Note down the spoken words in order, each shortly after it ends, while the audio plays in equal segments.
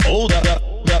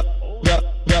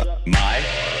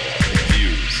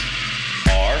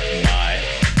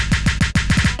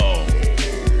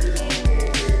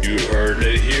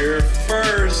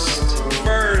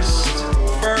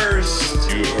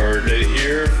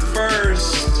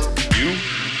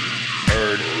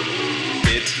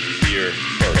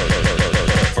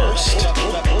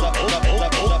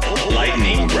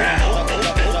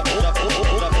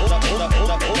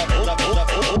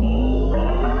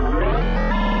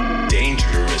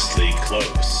Dangerously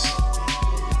Close.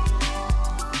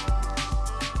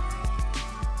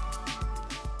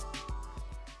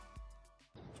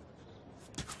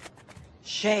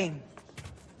 Shame.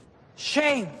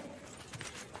 Shame.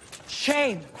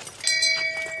 Shame.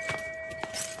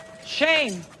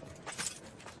 Shame.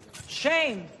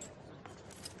 Shame.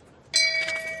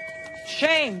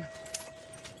 Shame.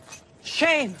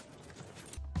 Shame.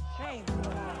 Shame.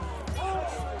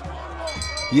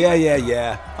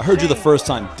 Yeah. I heard you the first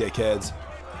time, dickheads.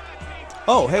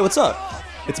 Oh, hey, what's up?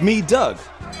 It's me, Doug,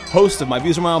 host of My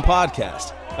Views Are My Own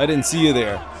podcast. I didn't see you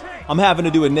there. I'm having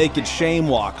to do a naked shame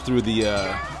walk through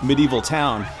the medieval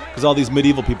town because all these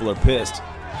medieval people are pissed.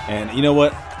 And you know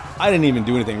what? I didn't even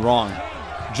do anything wrong.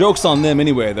 Joke's on them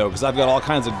anyway, though, because I've got all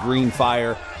kinds of green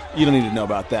fire. You don't need to know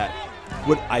about that.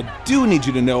 What I do need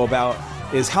you to know about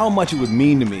is how much it would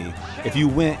mean to me if you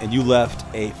went and you left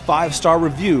a 5-star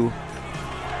review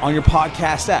on your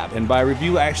podcast app. And by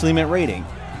review, I actually meant rating.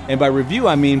 And by review,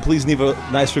 I mean please leave a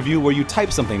nice review where you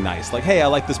type something nice. Like, hey, I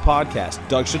like this podcast.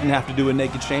 Doug shouldn't have to do a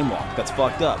naked shame walk. That's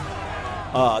fucked up.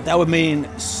 That would mean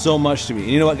so much to me.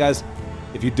 And you know what, guys?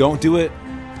 If you don't do it,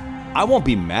 I won't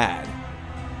be mad.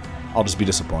 I'll just be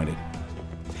disappointed.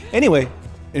 Anyway,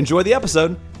 enjoy the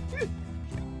episode.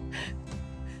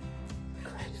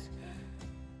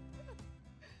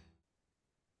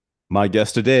 My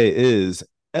guest today is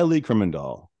Ellie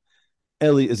Krimendahl.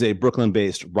 Ellie is a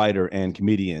Brooklyn-based writer and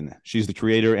comedian. She's the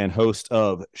creator and host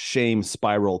of Shame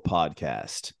Spiral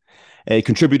podcast, a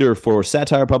contributor for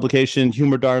satire publication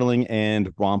Humor Darling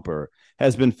and Romper,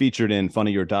 has been featured in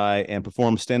Funny or Die, and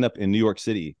performed stand-up in New York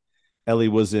City. Ellie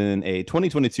was in a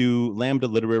 2022 Lambda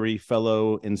Literary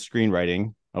Fellow in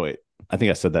Screenwriting. Oh, wait, I think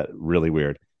I said that really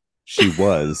weird. She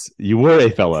was. You were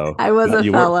a fellow. I was a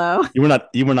fellow. You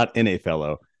were not in a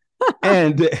fellow.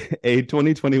 And a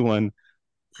 2021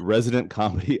 resident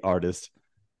comedy artist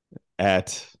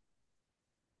at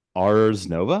Ars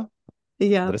Nova.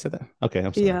 Yeah. Did I say that? Okay,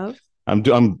 I'm sorry. Yeah.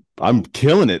 I'm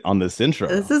killing it on this intro.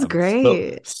 This is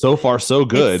great. So far, so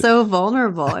good. It's so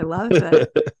vulnerable. I love it.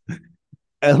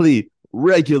 Ellie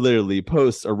regularly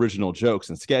posts original jokes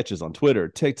and sketches on Twitter,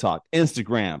 TikTok,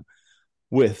 Instagram,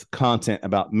 with content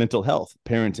about mental health,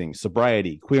 parenting,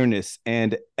 sobriety, queerness,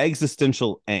 and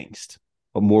existential angst.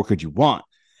 What more could you want?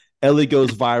 Ellie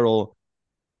goes viral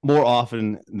more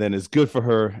often than is good for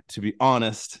her, to be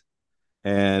honest.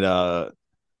 And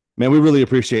man, we really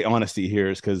appreciate honesty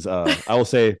here, because I will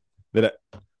say that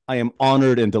I am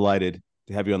honored and delighted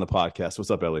to have you on the podcast. What's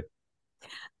up, Ellie?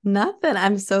 Nothing.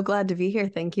 I'm so glad to be here.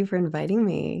 Thank you for inviting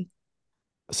me.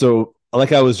 So,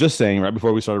 like I was just saying right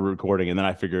before we started recording, and then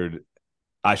I figured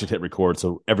I should hit record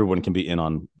so everyone can be in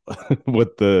on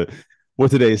what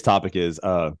today's topic is.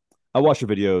 I watch your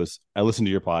videos, I listen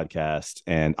to your podcast,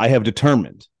 and I have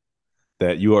determined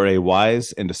that you are a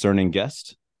wise and discerning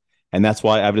guest. And that's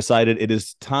why I've decided it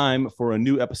is time for a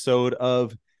new episode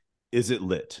of Is It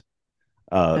Lit?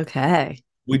 Okay.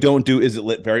 We don't do Is It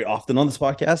Lit very often on this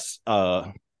podcast.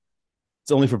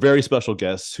 It's only for very special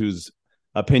guests whose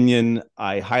opinion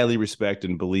I highly respect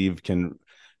and believe can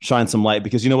shine some light.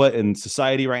 Because you know what? In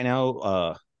society right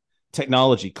now,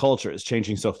 technology, culture is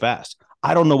changing so fast.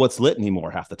 I don't know what's lit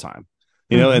anymore half the time,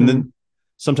 and then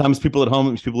sometimes people at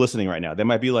home, people listening right now, they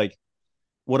might be like,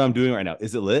 what I'm doing right now,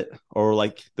 is it lit? Or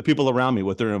like the people around me,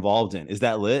 what they're involved in, is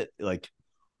that lit? Like,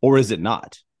 or is it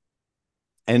not?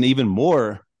 And even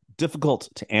more difficult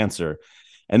to answer.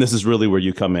 And this is really where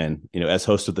you come in, as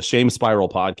host of the Shame Spiral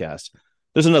podcast.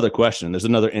 There's another question. There's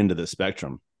another end of the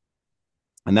spectrum.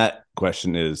 And that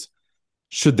question is,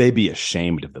 should they be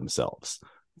ashamed of themselves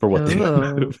for what they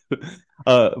do?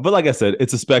 But like I said,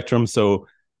 it's a spectrum, so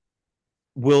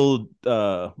we'll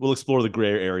explore the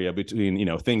gray area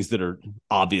between things that are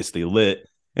obviously lit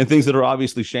and things that are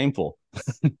obviously shameful.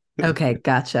 Okay,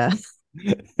 gotcha.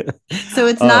 So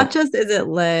it's not just is it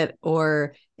lit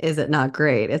or is it not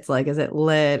great? It's like, is it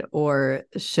lit or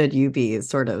should you be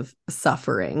sort of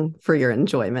suffering for your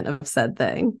enjoyment of said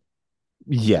thing?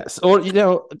 Yes, or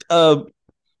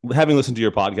having listened to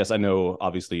your podcast, I know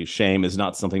obviously shame is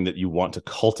not something that you want to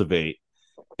cultivate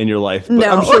in your life, but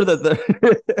no. I'm sure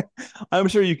that I'm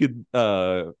sure you could.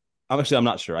 I'm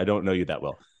not sure. I don't know you that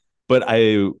well, but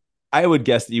I would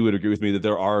guess that you would agree with me that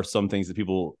there are some things that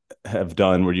people have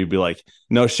done where you'd be like,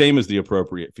 no, shame is the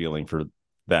appropriate feeling for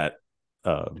that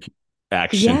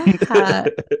action. Yeah,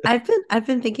 I've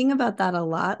been thinking about that a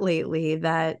lot lately.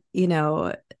 That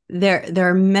there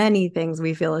are many things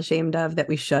we feel ashamed of that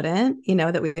we shouldn't,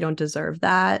 that we don't deserve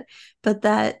that, but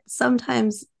that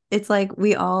sometimes it's like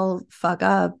we all fuck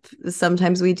up.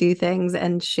 Sometimes we do things,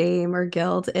 and shame or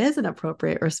guilt is an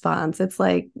appropriate response. It's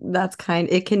like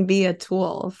it can be a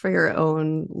tool for your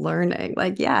own learning.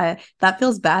 Like, yeah, that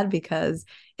feels bad because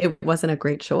it wasn't a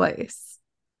great choice.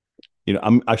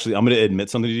 I'm going to admit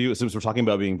something to you, since we're talking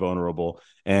about being vulnerable.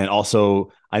 And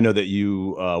also, I know that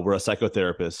you were a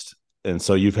psychotherapist, and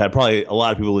so you've had probably a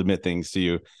lot of people admit things to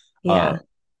you. Yeah.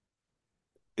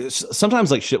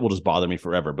 Sometimes like shit will just bother me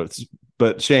forever,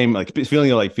 but shame, like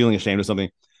feeling ashamed of something.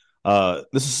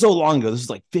 This is so long ago. This is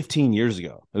like 15 years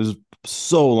ago. It was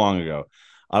so long ago.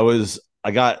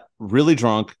 I got really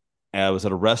drunk. And I was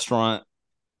at a restaurant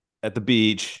at the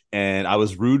beach, and I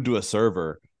was rude to a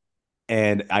server,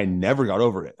 and I never got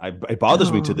over it. It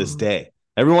bothers me to this day.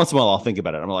 Every once in a while, I'll think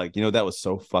about it. I'm like, that was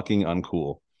so fucking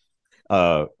uncool.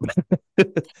 Yeah,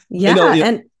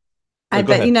 and I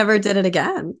bet ahead. you never did it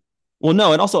again. Well,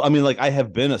 no, and also, I mean, like, I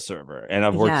have been a server, and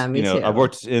I've worked, me too. I've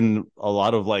worked in a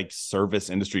lot of like service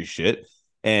industry shit,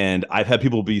 and I've had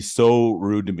people be so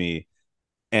rude to me,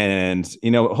 and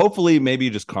hopefully, maybe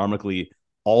just karmically,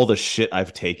 all the shit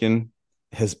I've taken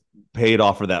has paid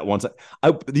off for that once.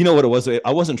 What it was?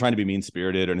 I wasn't trying to be mean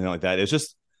spirited or anything like that. It's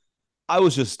just, I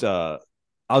was just trying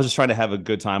to have a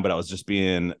good time, but I was just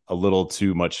being a little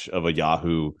too much of a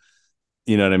Yahoo.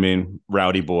 You know what I mean?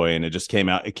 Rowdy boy. And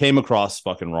it came across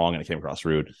fucking wrong, and it came across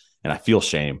rude, and I feel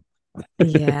shame.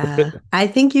 Yeah. I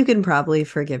think you can probably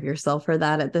forgive yourself for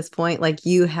that at this point. Like,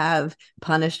 you have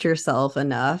punished yourself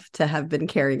enough to have been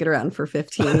carrying it around for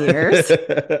 15 years.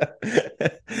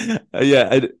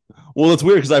 Yeah. Well, it's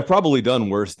weird because I've probably done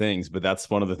worse things, but that's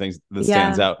one of the things that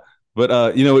stands out. But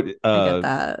I get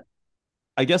that.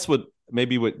 I guess what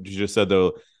you just said,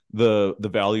 though, the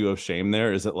value of shame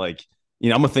there is that, like, I'm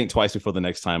gonna think twice before the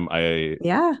next time I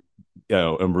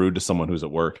am rude to someone who's at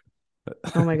work.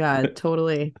 Oh my God,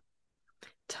 totally.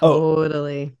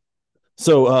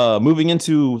 So moving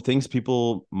into things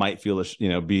people might feel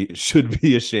should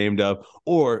be ashamed of,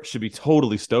 or should be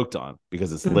totally stoked on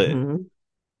because it's lit.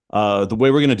 The way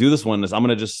we're gonna do this one is I'm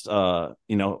gonna just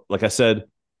like I said,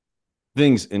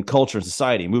 things in culture and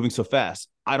society moving so fast,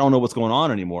 I don't know what's going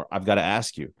on anymore. I've got to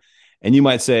ask you. And you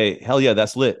might say, hell yeah,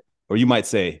 that's lit. Or you might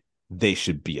say, they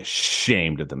should be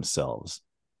ashamed of themselves.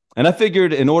 And I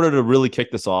figured, in order to really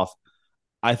kick this off,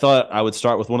 I thought I would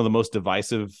start with one of the most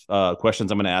divisive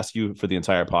questions I'm going to ask you for the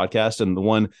entire podcast, and the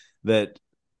one that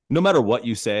no matter what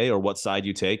you say or what side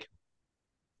you take,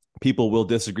 people will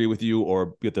disagree with you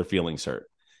or get their feelings hurt.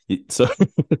 So,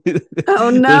 oh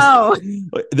no,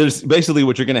 there's basically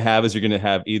what you're going to have is you're going to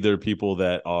have either people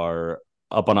that are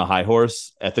up on a high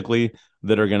horse ethically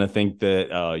that are going to think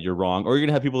that you're wrong, or you're going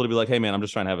to have people that be like, hey man, I'm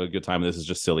just trying to have a good time. This is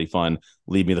just silly fun.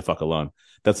 Leave me the fuck alone.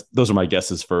 Those are my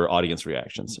guesses for audience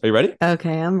reactions. Are you ready?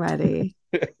 Okay, I'm ready.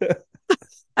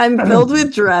 I'm filled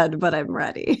with dread, but I'm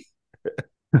ready.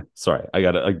 Sorry, I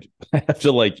have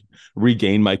to like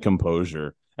regain my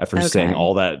composure after saying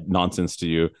all that nonsense to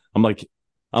you. I'm like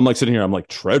sitting here. I'm like,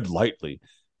 tread lightly.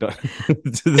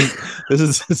 This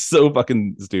is so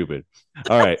fucking stupid.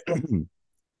 All right.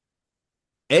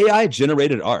 AI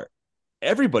generated art.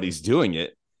 Everybody's doing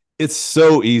it. It's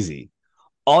so easy.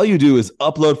 All you do is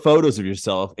upload photos of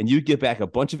yourself, and you get back a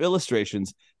bunch of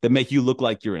illustrations that make you look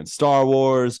like you're in Star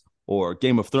Wars or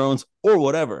Game of Thrones or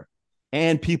whatever.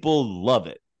 And people love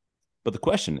it. But the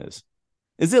question is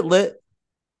it lit,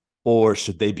 or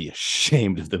should they be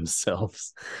ashamed of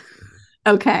themselves?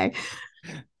 Okay.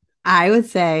 I would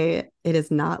say it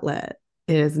is not lit.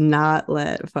 It is not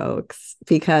lit, folks,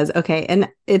 because and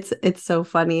it's so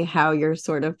funny how you're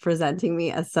sort of presenting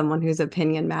me as someone whose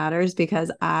opinion matters,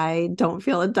 because I don't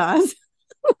feel it does.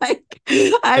 Like,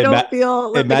 I don't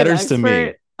feel it matters to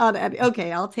me.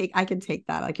 Okay, I can take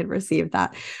that. I can receive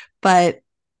that. But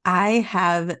I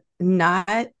have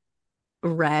not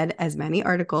read as many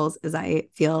articles as I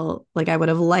feel like I would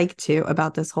have liked to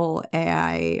about this whole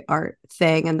AI art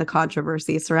thing and the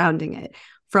controversy surrounding it.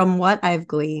 From what I've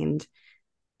gleaned,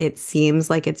 it seems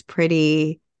like it's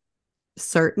pretty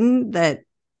certain that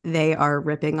they are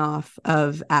ripping off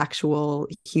of actual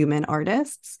human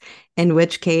artists, in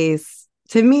which case,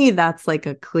 to me, that's like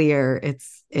a clear,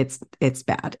 it's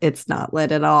bad. It's not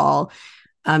lit at all.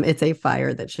 It's a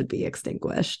fire that should be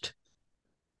extinguished.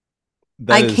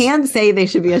 Can say they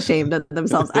should be ashamed of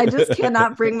themselves. I just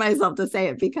cannot bring myself to say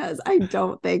it, because I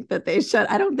don't think that they should.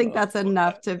 I don't think that's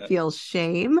enough to feel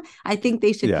shame. I think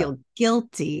they should feel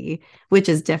guilty, which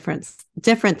is different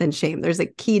than shame. There's a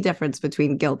key difference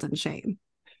between guilt and shame.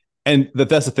 And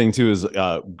that's the thing too, is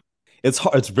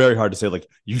it's very hard to say like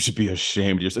you should be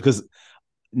ashamed of yourself, because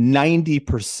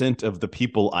 90% of the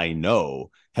people I know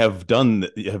have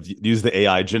used the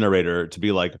AI generator to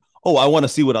be like, oh, I want to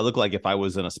see what I look like if I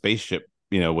was in a spaceship,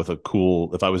 with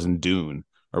if I was in Dune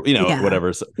or, Yeah.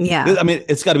 whatever. So, Yeah. I mean,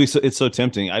 it's got to be it's so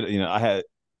tempting. I had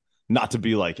not to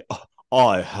be like, oh,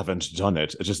 I haven't done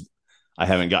it. It's just, I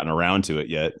haven't gotten around to it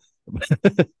yet.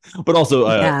 But also,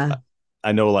 Yeah.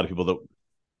 I know a lot of people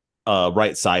that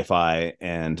write sci-fi,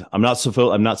 and I'm not so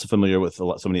familiar with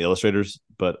so many illustrators,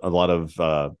 but a lot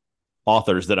of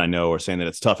authors that I know are saying that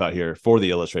it's tough out here for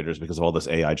the illustrators because of all this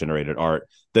AI generated art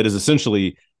that is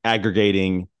essentially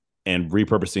aggregating and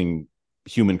repurposing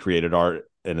human created art,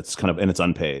 and it's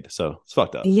unpaid, so it's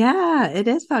fucked up. Yeah, it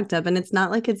is fucked up. And it's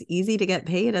not like it's easy to get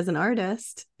paid as an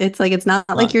artist. It's like it's not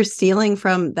like Not, you're stealing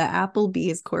from the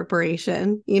Applebee's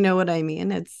corporation. You know what I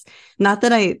mean? It's not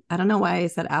that I don't know why I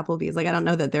said Applebee's. Like I don't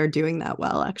know that they're doing that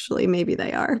well, actually. Maybe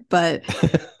they are, but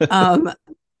um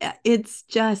it's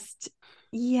just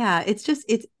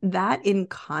it's that in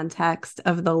context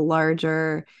of the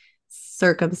larger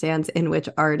circumstance in which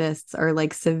artists are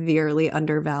like severely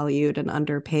undervalued and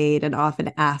underpaid and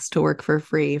often asked to work for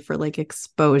free for like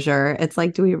exposure. It's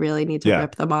like, do we really need to yeah.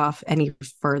 rip them off any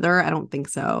further? I don't think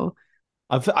so.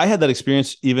 I had that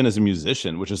experience even as a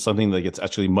musician, which is something that gets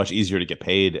actually much easier to get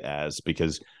paid as,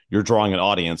 because you're drawing an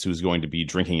audience who's going to be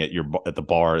drinking at the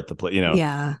bar at the play,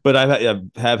 Yeah. But I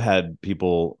have had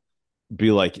people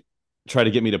be like, try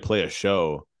to get me to play a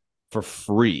show for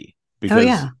free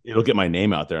because it'll get my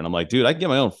name out there. And I'm like, dude, I can get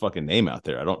my own fucking name out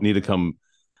there. I don't need to come.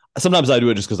 Sometimes I do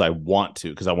it just because I want to,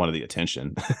 because I wanted the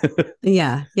attention.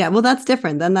 Yeah. Well, that's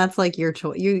different. Then that's like your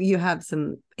choice. You have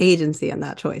some agency in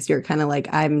that choice. You're kind of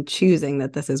like, I'm choosing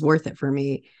that this is worth it for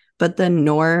me. But the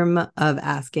norm of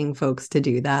asking folks to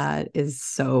do that is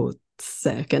so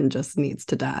sick and just needs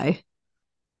to die.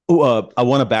 Oh, I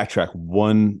want to backtrack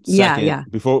 1 second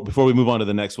before we move on to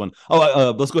the next one.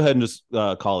 Let's go ahead and just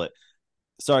call it.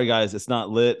 Sorry, guys, it's not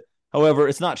lit. However,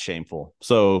 it's not shameful.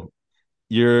 So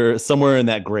you're somewhere in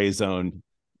that gray zone.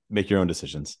 Make your own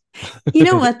decisions. You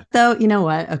know what, though? You know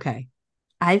what? Okay.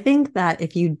 I think that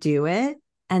if you do it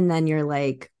and then you're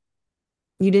like,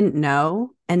 you didn't know,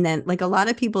 and then like a lot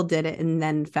of people did it and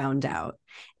then found out,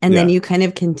 and then you kind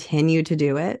of continue to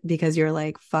do it because you're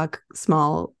like, fuck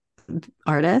small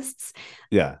artists.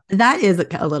 Yeah. That is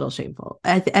a little shameful.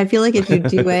 I feel like if you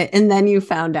do it and then you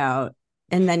found out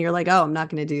and then you're like, oh, I'm not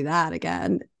going to do that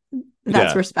again,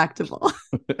 that's respectable.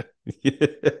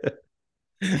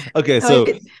 Okay, so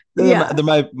there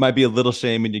might be a little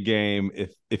shame in your game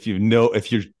if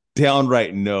you're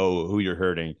downright know who you're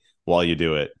hurting while you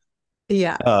do it.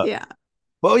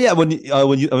 Well, yeah, when you a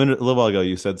little while ago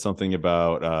you said something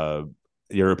about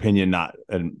your opinion not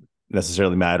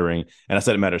necessarily mattering, and I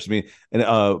said it matters to me. And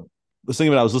I was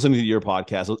listening to your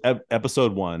podcast,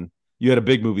 episode 1. You had a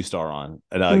big movie star on,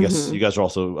 and I guess you guys are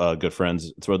also good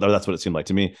friends. That's what it seemed like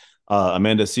to me.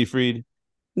 Amanda Seyfried.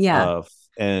 Yeah.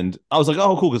 And I was like,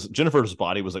 oh, cool, because Jennifer's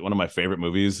Body was like one of my favorite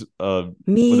movies when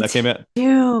that came out.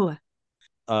 Too.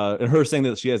 And her saying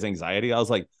that she has anxiety, I was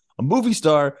like, a movie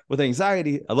star with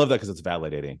anxiety. I love that because it's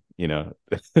validating,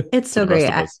 It's so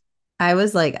great. I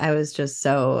was just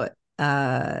so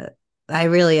I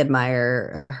really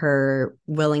admire her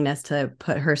willingness to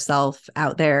put herself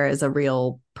out there as a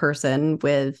real person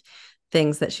with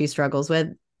things that she struggles with,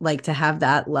 like to have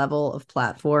that level of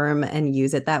platform and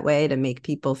use it that way to make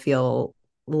people feel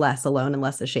less alone and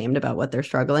less ashamed about what they're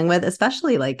struggling with,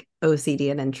 especially like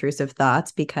OCD and intrusive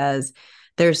thoughts, because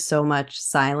there's so much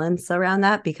silence around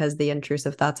that because the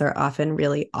intrusive thoughts are often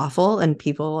really awful and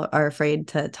people are afraid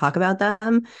to talk about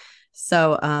them.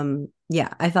 So,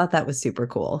 I thought that was super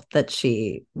cool that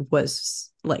she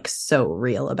was like so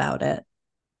real about it.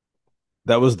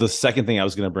 That was the second thing I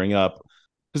was going to bring up,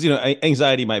 because,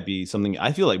 anxiety might be something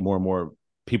I feel like more and more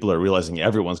people are realizing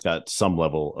everyone's got some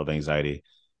level of anxiety.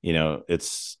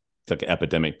 It's like an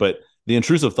epidemic, but the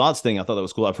intrusive thoughts thing, I thought that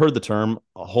was cool. I've heard the term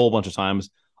a whole bunch of times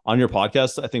on your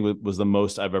podcast. I think it was the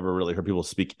most I've ever really heard people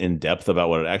speak in depth about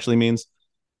what it actually means.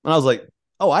 And I was like,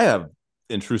 oh, I have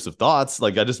intrusive thoughts.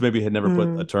 Like I just maybe had never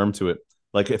put a term to it.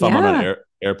 Like if I'm on an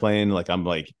airplane, like I'm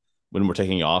like, when we're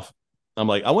taking off, I'm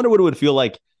like, I wonder what it would feel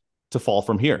like to fall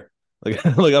from here. Like, I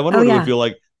wonder what it would feel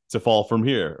like to fall from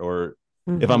here. Or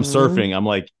if I'm surfing, I'm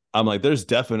like, there's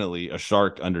definitely a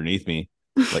shark underneath me.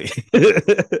 Like,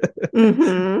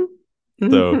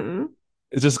 so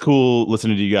it's just cool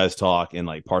listening to you guys talk and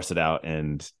like parse it out.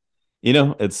 And,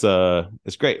 it's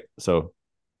great. So,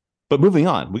 but moving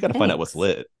on, we got to find out what's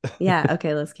lit. Yeah.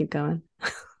 Okay. Let's keep going.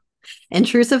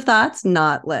 Intrusive thoughts,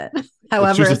 not lit.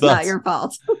 However, it's not your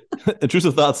fault.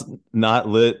 Intrusive thoughts, not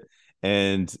lit.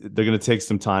 And they're going to take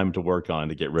some time to work on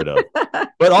to get rid of.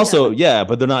 But also,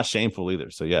 but they're not shameful either.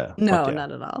 So, no,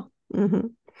 not at all.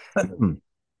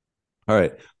 All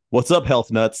right. What's up,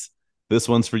 health nuts? This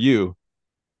one's for you.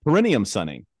 Perineum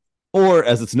sunning, or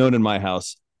as it's known in my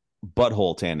house,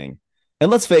 butthole tanning.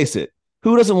 And let's face it,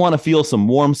 who doesn't want to feel some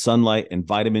warm sunlight and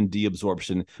vitamin D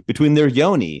absorption between their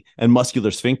yoni and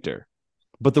muscular sphincter?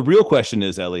 But the real question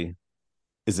is, Ellie,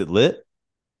 is it lit,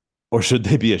 or should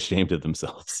they be ashamed of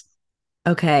themselves?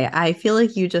 Okay, I feel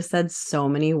like you just said so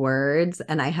many words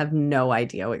and I have no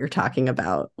idea what you're talking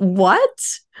about. What?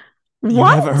 You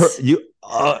haven't heard What? you.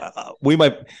 We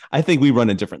might. I think we run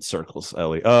in different circles,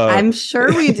 Ellie. I'm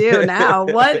sure we do now.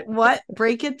 What?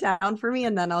 Break it down for me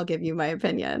and then I'll give you my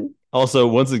opinion. Also,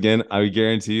 once again, I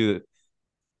guarantee you that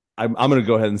I'm going to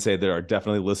go ahead and say there are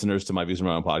definitely listeners to my Views from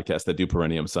My Own podcast that do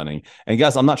perineum sunning. And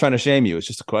guys, I'm not trying to shame you. It's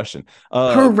just a question.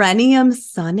 Perineum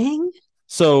sunning?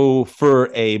 So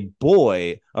for a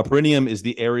boy, a perineum is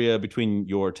the area between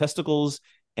your testicles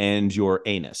and your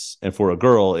anus. And for a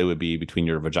girl, it would be between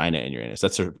your vagina and your anus.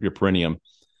 That's your perineum.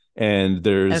 And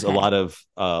there's Okay. a lot of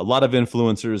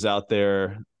influencers out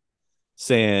there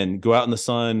saying, go out in the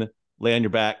sun, lay on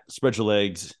your back, spread your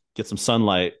legs, get some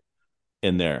sunlight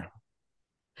in there.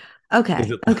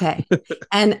 Okay. Okay.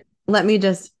 And let me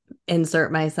just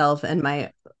insert myself and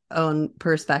my own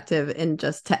perspective and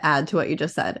just to add to what you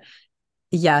just said.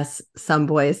 Yes, some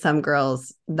boys, some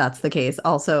girls, that's the case.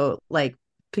 Also, like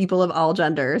people of all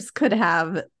genders could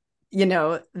have,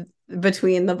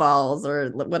 between the balls or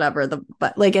whatever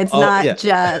but like it's not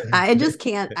just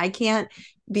I can't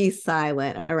be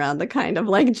silent around the kind of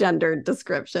like gendered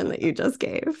description that you just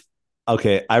gave.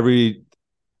 Okay,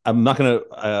 I'm not gonna.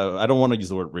 I don't want to use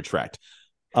the word retract.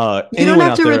 You don't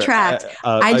have to retract.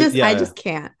 I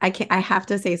can't. I have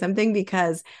to say something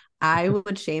because I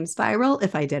would shame spiral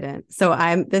if I didn't. So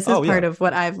this is part of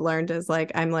what I've learned is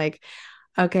like, I'm like,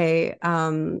 okay,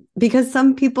 because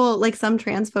some people, like some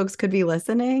trans folks could be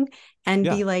listening and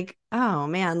be like, oh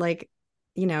man, like,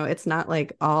 it's not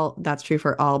like all that's true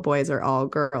for all boys or all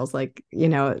girls. Like,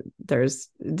 there's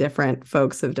different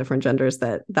folks of different genders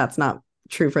that's not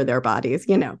true for their bodies,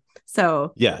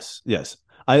 So yes.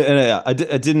 I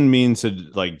didn't mean to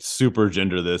like super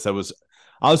gender this. I was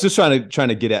just trying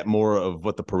to get at more of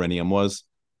what the perineum was.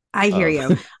 I hear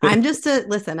you.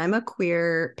 I'm a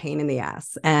queer pain in the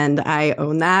ass and I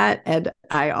own that. And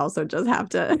I also just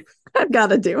I've got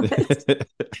to do it,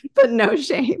 but no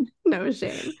shame.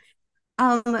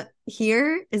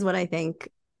 Here is what I think.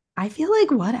 I feel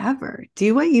like whatever,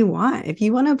 do what you want. If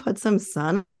you want to put some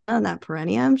sun on that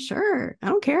perineum, sure. I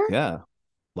don't care. Yeah.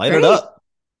 Light it up.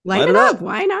 Light it up.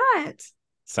 Why not?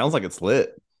 Sounds like it's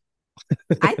lit.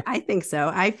 I think so.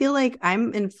 I feel like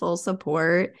I'm in full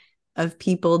support of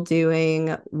people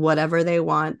doing whatever they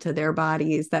want to their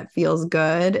bodies that feels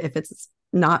good. If it's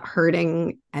not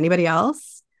hurting anybody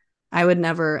else, I would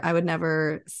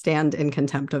never stand in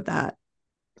contempt of that.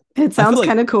 It sounds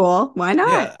kind of cool. Why not?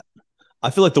 Yeah. I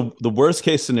feel like the worst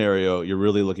case scenario you're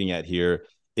really looking at here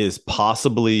is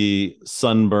possibly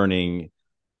sunburning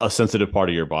a sensitive part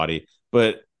of your body.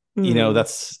 But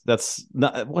that's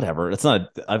not whatever. It's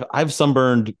not. I've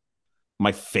sunburned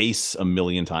my face a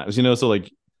million times. So like,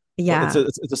 yeah,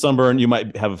 it's a sunburn. You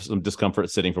might have some discomfort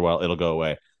sitting for a while. It'll go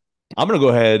away. I'm gonna go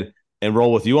ahead and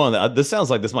roll with you on that. This sounds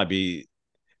like this might be,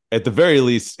 at the very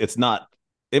least, it's not.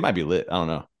 It might be lit. I don't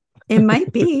know. It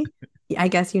might be. I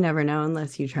guess you never know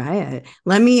unless you try it.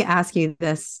 Let me ask you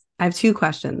this. I have two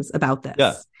questions about this.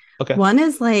 Yeah. Okay. One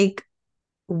is like,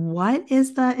 what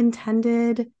is the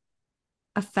intended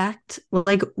effect?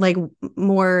 Like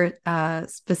more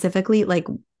specifically, like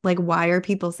why are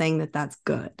people saying that that's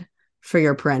good for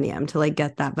your perineum to like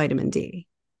get that vitamin D?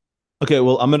 Okay,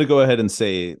 well, I'm going to go ahead and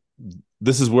say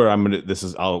this is where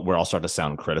where I'll start to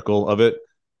sound critical of it.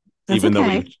 That's even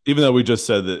okay. though we just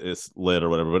said that it's lit or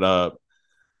whatever, but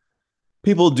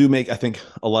people do make, I think,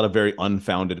 a lot of very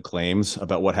unfounded claims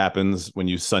about what happens when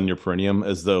you sun your perineum,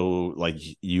 as though like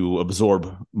you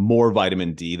absorb more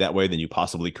vitamin D that way than you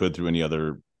possibly could through any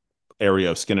other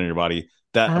area of skin on your body.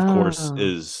 That, of course,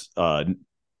 is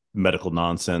medical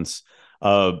nonsense.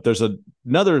 There's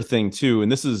another thing too,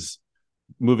 and this is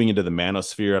moving into the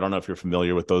manosphere. I don't know if you're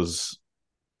familiar with those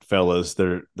fellas.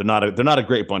 They're not a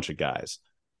great bunch of guys.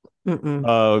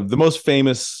 The most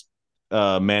famous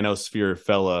manosphere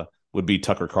fella would be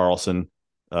Tucker Carlson.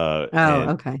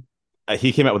 Okay.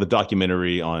 He came out with a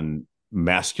documentary on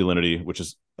masculinity, which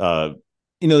is,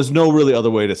 there's no really other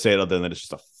way to say it other than that it's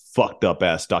just a fucked up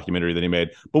ass documentary that he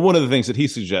made. But one of the things that he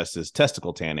suggests is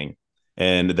testicle tanning,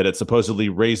 and that it supposedly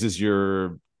raises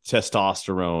your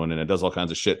testosterone and it does all kinds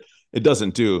of shit. It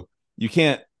doesn't do. You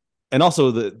can't. And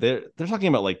also they're talking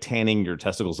about like tanning your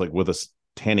testicles like with a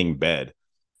tanning bed,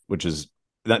 which is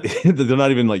not, they're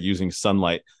not even like using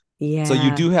sunlight. Yeah. So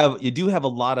you do have a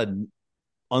lot of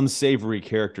unsavory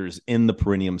characters in the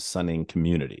perineum sunning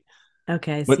community.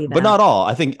 Okay, I see But that. not all.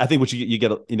 I think what you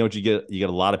get, what you get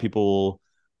a lot of people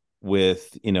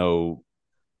with,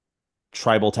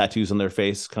 tribal tattoos on their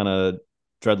face, kind of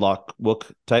dreadlock look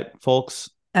type folks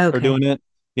are Okay. doing it,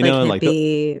 Like and like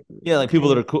hippie. yeah, like people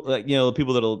that Okay. are cool, like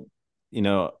people that'll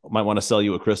might want to sell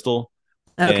you a crystal.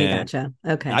 Okay, And gotcha.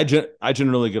 Okay. I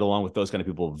generally get along with those kind of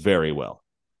people very well.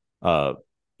 Uh,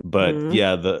 but Mm,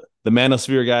 yeah, the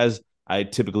manosphere guys, I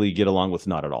typically get along with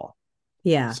not at all.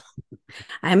 yeah.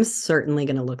 I'm certainly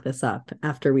going to look this up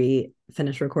after we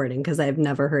finish recording because I've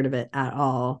never heard of it at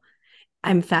all.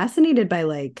 I'm fascinated by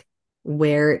like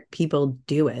where people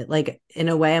do it. Like in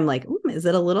a way, I'm like, is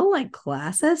it a little like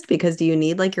classist? Because do you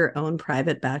need like your own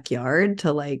private backyard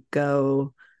to like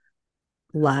go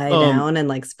lie Um, down and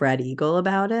like spread eagle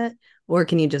about it? Or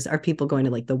can you just, are people going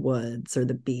to like the woods or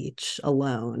the beach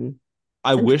alone?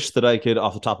 I It's wish interesting. that I could,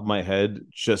 off the top of my head,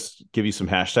 just give you some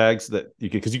hashtags that you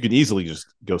could, because you can easily just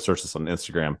go search this on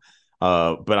Instagram.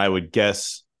 But I would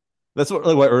guess that's what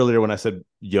earlier when I said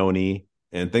yoni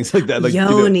and things like that, like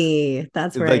Yoni.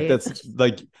 That's like right. that's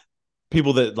like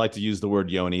people that like to use the word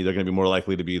yoni, they're going to be more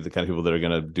likely to be the kind of people that are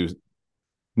going to do.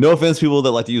 No offense, people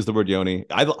that like to use the word yoni.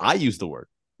 I use the word.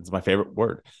 It's my favorite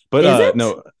word. But Is it?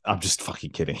 no, I'm just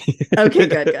fucking kidding. Okay,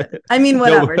 good, good. I mean, No.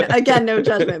 whatever. Again, no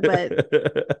judgment,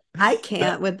 but I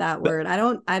can't with that word. I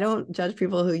don't judge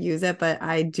people who use it, but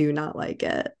I do not like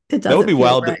it. It That would be doesn't feel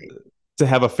wild right. to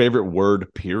have a favorite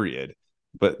word, period.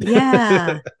 But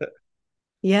Yeah.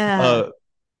 Yeah. uh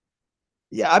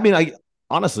yeah, I mean, I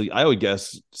honestly I would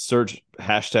guess search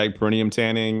hashtag perineum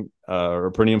tanning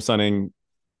or perineum sunning,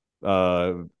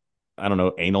 uh I don't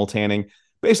know, anal tanning.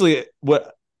 Basically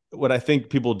what I think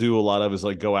people do a lot of is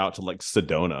like go out to like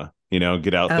Sedona,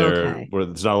 get out there Okay. where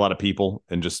there's not a lot of people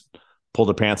and just pull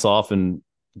their pants off and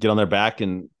get on their back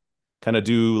and kind of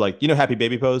do like, happy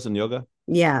baby pose in yoga.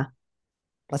 Yeah.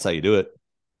 That's how you do it.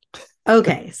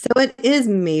 Okay. So it is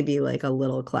maybe like a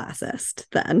little classist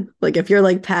then. Like if you're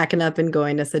like packing up and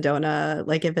going to Sedona,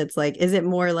 like if it's like, is it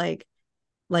more like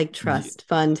Yeah. trust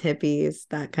fund hippies,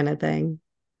 that kind of thing?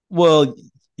 Well,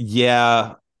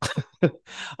 yeah.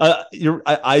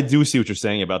 I do see what you're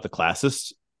saying about the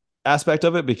classist aspect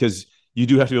of it, because you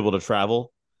do have to be able to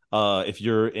travel. If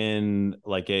you're in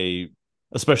like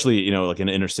especially, like an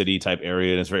inner city type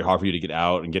area, and it's very hard for you to get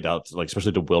out and get out to, like,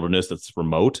 especially to wilderness that's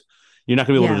remote, you're not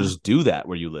gonna be able to Yeah. just do that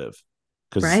where you live,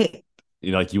 because Right.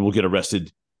 like you will get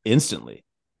arrested instantly.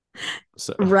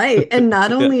 So Right. And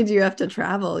not yeah. only do you have to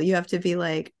travel, you have to be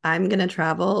like, I'm going to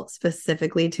travel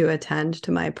specifically to attend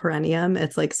to my perennium.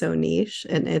 It's like so niche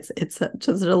and it's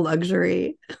just a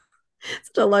luxury.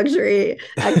 It's a luxury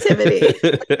activity.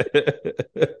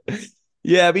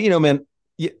 Yeah, but man,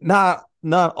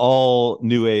 not all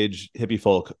new age hippie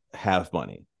folk have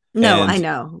money. No, I and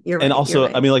know. You're and right. You're also,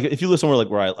 I right. mean, like if you live somewhere like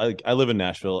where I live in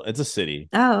Nashville, it's a city.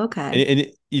 Oh,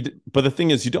 okay. But the thing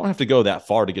is, you don't have to go that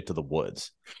far to get to the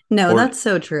woods. No, Or that's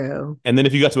so true. And then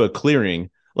if you got to a clearing,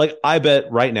 like I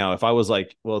bet right now, if I was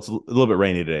like, well, it's a little bit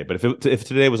rainy today, but if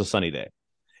today was a sunny day,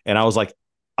 and I was like,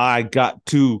 I got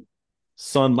to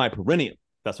sun my perineum,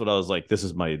 that's what I was like. This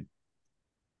is my,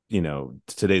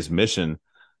 today's mission.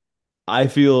 I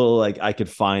feel like I could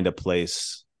find a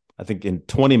place. I think in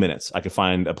 20 minutes, I could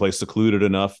find a place secluded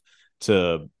enough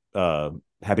to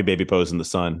happy baby pose in the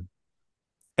sun.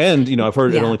 And I've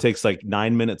heard it Yeah. only takes like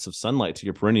 9 minutes of sunlight to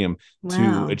your perineum to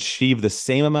Wow. achieve the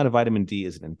same amount of vitamin D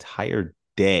as an entire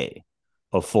day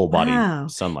of full body Wow.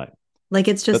 sunlight. Like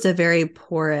it's just That a very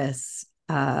porous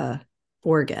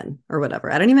organ or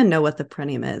whatever. I don't even know what the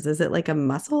perineum is. Is it like a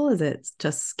muscle? Is it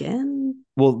just skin?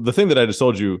 Well, the thing that I just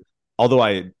told you, although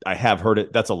I have heard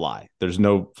it, that's a lie. There's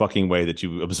no fucking way that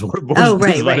you absorb more Oh, than this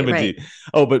right, right, vitamin right. D.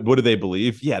 Oh, but what do they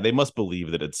believe? Yeah, they must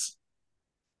believe that it's.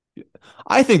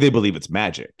 I think they believe it's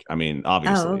magic. I mean, Oh,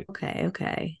 obviously. okay,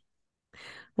 okay.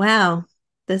 Wow.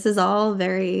 This is all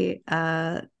very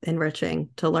enriching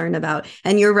to learn about.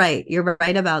 And you're right. You're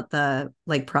right about the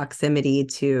like proximity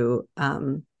to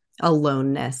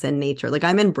aloneness and nature. Like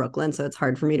I'm in Brooklyn, so it's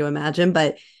hard for me to imagine,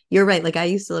 but you're right. Like I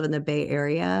used to live in the Bay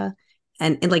Area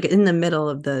and like in the middle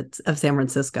of San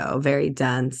Francisco, very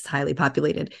dense, highly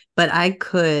populated. But I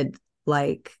could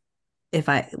like if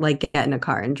I like get in a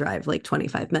car and drive like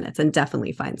 25 minutes and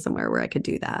definitely find somewhere where I could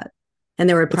do that. And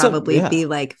there would It's a probably yeah. be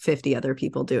like 50 other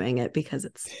people doing it because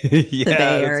it's the Yeah, Bay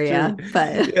that's true. Area.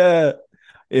 But Yeah.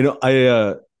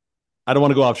 I don't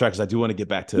want to go off track because I do want to get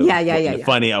back to yeah, yeah, yeah, yeah.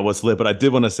 finding out what's lit, but I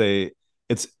did want to say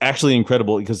it's actually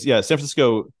incredible because yeah, San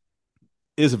Francisco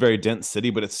is a very dense city,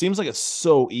 but it seems like it's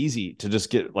so easy to just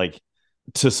get like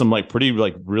to some like pretty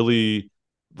like really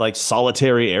like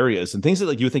solitary areas and things that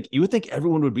like you would think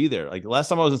everyone would be there. Like last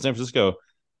time I was in San Francisco,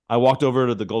 I walked over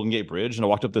to the Golden Gate Bridge and I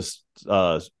walked up this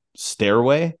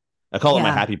stairway. I call it my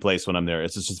Yeah. happy place when I'm there.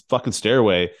 It's just fucking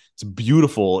stairway. It's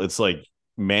beautiful. It's like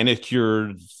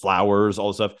manicured flowers, all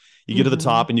this stuff. You get to the Mhm.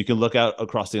 top and you can look out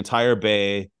across the entire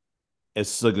bay.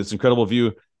 It's like this incredible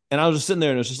view. And I was just sitting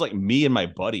there and it's just like me and my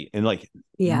buddy and like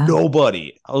Yeah.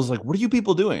 nobody. I was like, what are you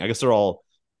people doing? I guess they're all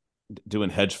doing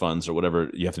hedge funds or whatever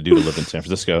you have to do to live in San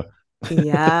Francisco.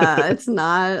 Yeah, it's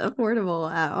not affordable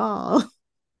at all.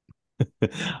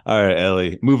 All right,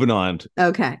 Ellie, moving on.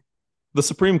 Okay. The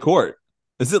Supreme Court.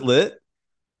 Is it lit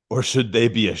or should they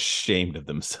be ashamed of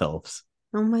themselves?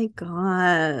 Oh my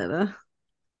God.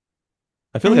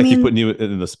 I feel I like I keep mean- putting you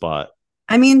in the spot.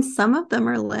 I mean, some of them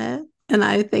are lit, and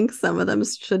I think some of them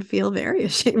should feel very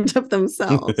ashamed of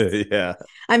themselves. Yeah.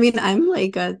 I mean, I'm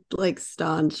like a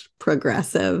staunch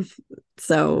progressive,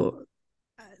 so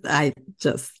I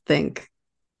just think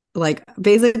like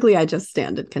basically I just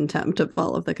stand in contempt of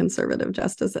all of the conservative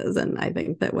justices, and I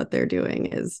think that what they're doing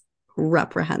is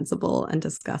reprehensible and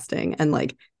disgusting and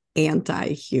like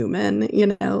anti-human,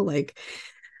 like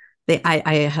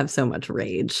I have so much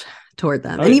rage toward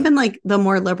them. Oh, And yeah. even like the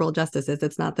more liberal justices,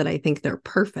 it's not that I think they're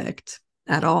perfect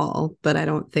at all, but I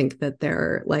don't think that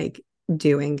they're like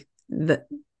doing the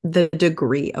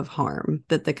degree of harm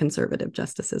that the conservative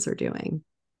justices are doing.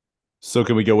 So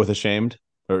can we go with ashamed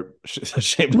or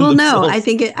ashamed? Well, of no, themselves? I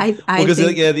think it. I Because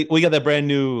think we got that brand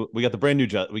new. We got the brand new.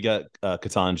 We got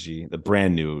Katanji, the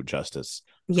brand new justice.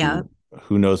 yeah,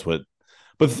 Who knows what?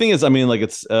 But the thing is, I mean, like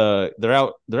it's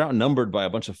they're outnumbered by a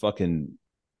bunch of fucking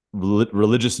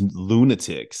religious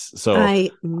lunatics. So I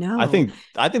know. I think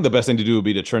the best thing to do would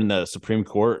be to turn the Supreme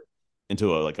Court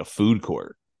into a food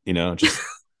court. Just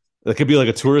that could be like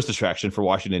a tourist attraction for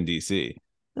Washington D.C.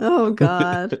 Oh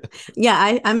God.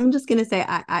 Yeah, I'm just gonna say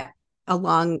I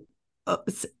along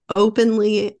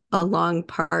openly along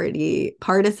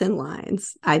partisan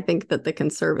lines, I think that the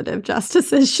conservative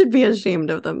justices should be ashamed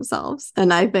of themselves.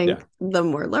 And I think the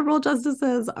more liberal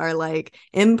justices are like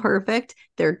imperfect.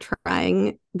 They're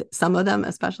trying, some of them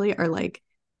especially are like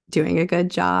doing a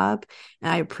good job.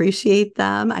 And I appreciate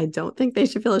them. I don't think they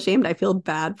should feel ashamed. I feel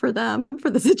bad for them for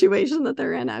the situation that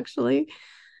they're in, actually.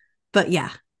 But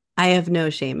yeah, I have no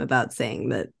shame about saying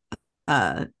that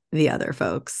the other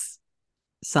folks,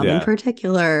 some in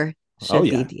particular, should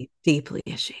be deeply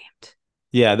ashamed.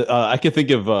 Yeah, I could think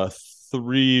of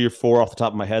 3 or 4 off the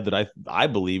top of my head that I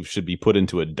believe should be put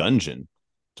into a dungeon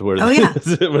to where where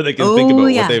they can think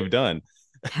about what they've done.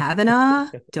 Kavanaugh,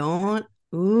 don't.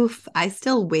 Oof. I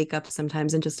still wake up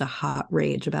sometimes in just a hot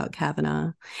rage about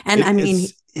Kavanaugh. And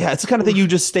it's the kind of thing you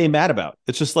just stay mad about.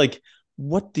 It's just like,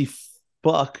 what the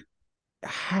fuck?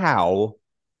 How?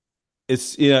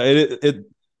 It's it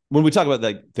when we talk about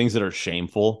like things that are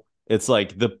shameful, it's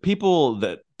like the people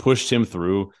that pushed him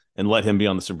through and let him be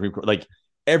on the Supreme Court, like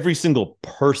every single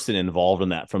person involved in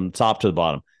that from top to the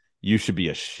bottom, you should be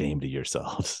ashamed of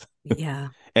yourselves. Yeah.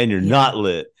 And you're not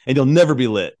lit, and you'll never be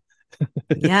lit.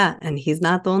 Yeah, and he's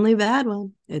not the only bad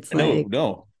one. It's like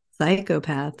no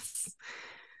psychopaths.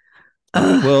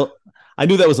 Well, I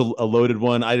knew that was a loaded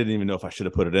one. I didn't even know if I should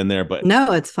have put it in there, but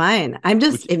no, it's fine.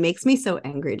 It makes me so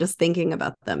angry. Just thinking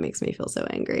about them makes me feel so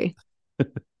angry.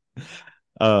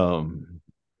 How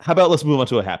about let's move on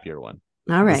to a happier one?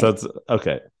 All right. So that's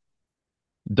okay.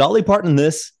 Dolly Parton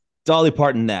this, Dolly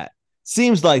Parton that.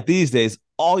 Seems like these days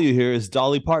all you hear is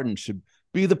Dolly Parton should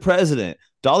be the president.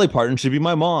 Dolly Parton should be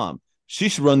my mom. She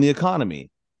should run the economy.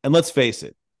 And let's face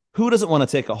it, who doesn't want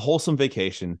to take a wholesome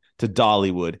vacation to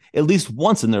Dollywood at least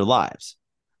once in their lives?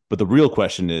 But the real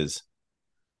question is,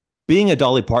 being a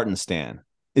Dolly Parton stan,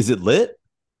 is it lit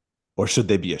or should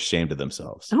they be ashamed of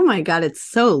themselves? Oh my God, it's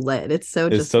so lit. It's so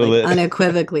lit.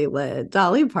 Unequivocally lit.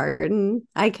 Dolly Parton,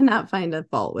 I cannot find a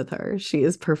fault with her. She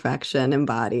is perfection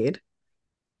embodied.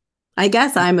 I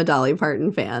guess I'm a Dolly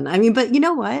Parton fan. I mean, but you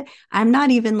know what? I'm not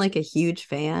even like a huge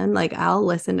fan. Like I'll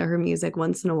listen to her music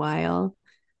once in a while.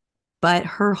 But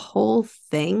her whole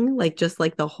thing, like just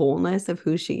like the wholeness of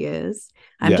who she is,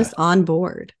 I'm just on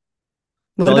board.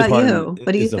 What Dolly about Parton you?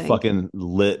 What do you think? Is a fucking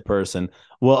lit person.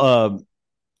 Well,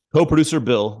 co-producer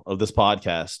Bill of this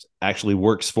podcast actually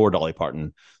works for Dolly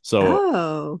Parton.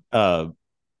 So I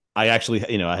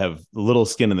actually, I have a little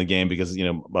skin in the game because,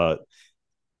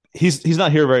 he's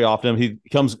not here very often. He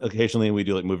comes occasionally and we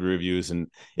do like movie reviews. And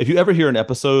if you ever hear an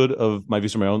episode of My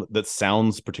Views From My Own that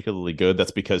sounds particularly good,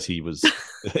 that's because he was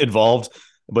involved.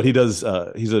 But he does,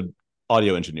 he's an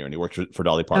audio engineer and he works for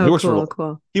Dolly Parton. He works for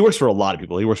a lot of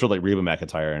people. He works for like Reba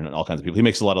McEntire and all kinds of people. He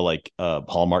makes a lot of like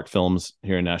Hallmark films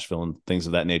here in Nashville and things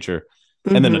of that nature.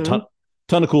 Mm-hmm. And then a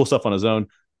ton of cool stuff on his own.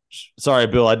 Sorry,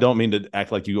 Bill. I don't mean to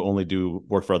act like you only do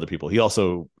work for other people. He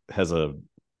also has a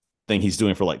thing he's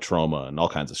doing for like trauma and all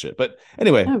kinds of shit. But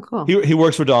anyway, Oh, cool. he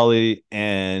works for Dolly,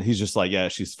 and he's just like, yeah,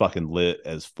 she's fucking lit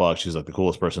as fuck. She's like the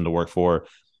coolest person to work for.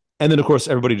 And then of course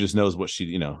everybody just knows what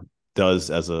she, does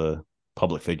as a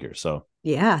public figure. So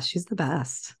Yeah, she's the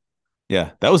best.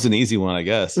 yeah, that was an easy one, I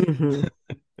guess. Mhm.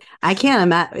 I can't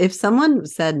imagine if someone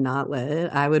said not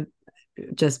lit, I would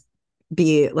just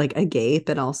be like agape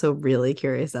and also really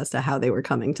curious as to how they were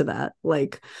coming to that.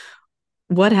 Like,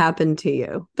 what happened to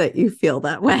you that you feel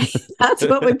that way? That's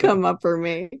what would come up for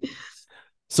me.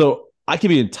 So I could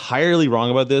be entirely wrong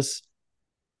about this,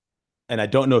 and I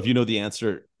don't know if you know the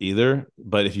answer either,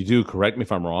 but if you do, correct me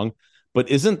if I'm wrong. But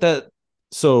isn't that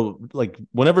so? Like,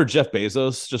 whenever Jeff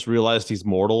Bezos just realized he's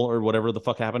mortal or whatever the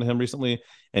fuck happened to him recently,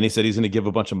 and he said he's going to give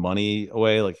a bunch of money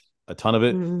away, like a ton of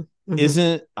it, Mm-hmm.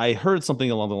 isn't I heard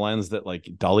something along the lines that like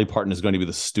Dolly Parton is going to be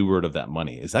the steward of that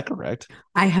money. Is that correct?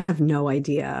 I have no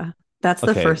idea. That's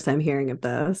the Okay. first I'm hearing of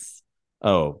this.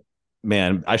 Oh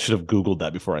man, I should have Googled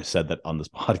that before I said that on this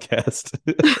podcast.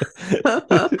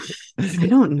 I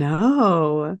don't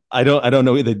know. I don't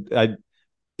know either.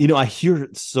 I hear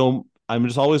so I'm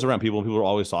just always around people and people are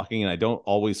always talking, and I don't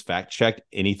always fact check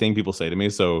anything people say to me.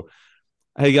 So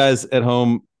hey guys at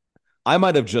home, I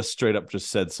might have just straight up just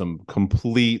said some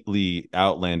completely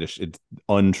outlandish,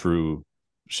 untrue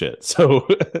shit. So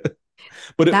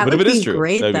but That if would it is be true,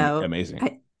 great that'd be though.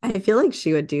 amazing. I feel like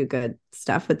she would do good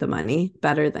stuff with the money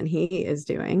better than he is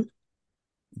doing.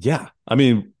 Yeah. I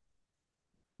mean,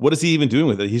 what is he even doing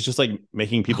with it? He's just like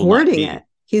making people not Hoarding pee. it.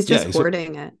 He's Yeah, just he's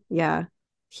hoarding it. Yeah.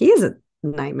 He is a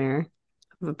nightmare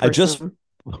of a I just person.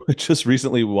 just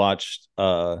recently watched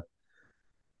have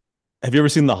you ever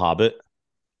seen The Hobbit,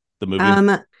 the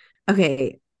movie?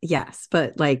 Okay, yes,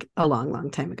 but like a long, long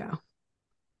time ago.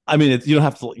 I mean, you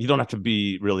don't have to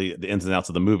be really the ins and outs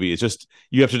of the movie. It's just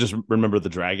you have to just remember the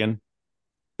dragon.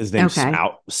 His name's Okay.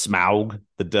 Smaug,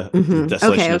 the Mhm.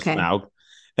 desolation Okay. of Smaug.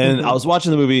 And I Mhm. was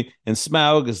watching the movie, and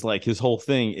Smaug is like his whole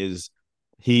thing is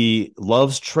he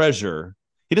loves treasure.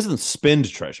 He doesn't spend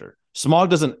treasure. Smaug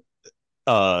doesn't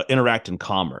interact in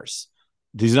commerce.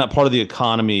 He's not part of the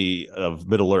economy of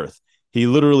Middle Earth. He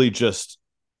literally just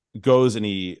goes and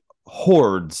he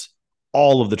hoards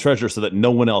all of the treasure so that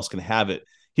no one else can have it.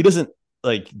 He doesn't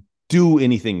like do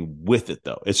anything with it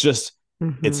though. It's just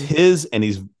it's Mhm. his, and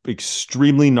he's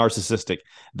extremely narcissistic.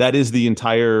 That is the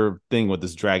entire thing what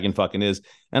this dragon fucking is.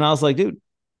 And I was like, dude,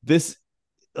 this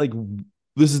like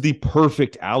this is the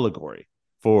perfect allegory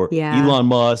for Yeah. Elon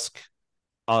Musk,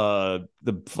 the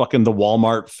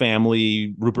Walmart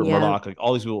family, Rupert Yeah. Murdoch, like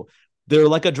all these people. They're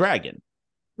like a dragon,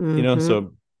 Mhm.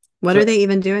 so What are so they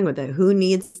even doing with it? Who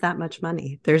needs that much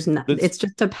money? There's not, that's it's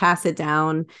just to pass it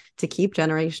down to keep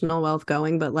generational wealth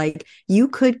going. But like you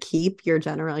could keep your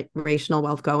generational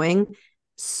wealth going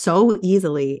so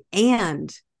easily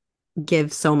and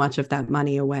give so much of that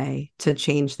money away to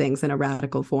change things in a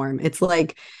radical form. It's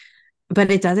like, but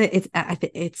it doesn't, I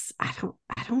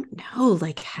don't know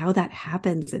like how that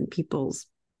happens in people's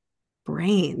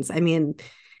brains. I mean,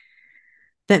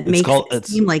 that it's makes called it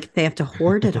it's seem like they have to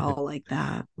hoard it all like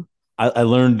that. I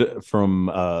learned from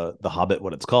the Hobbit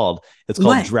what it's called. It's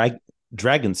called What?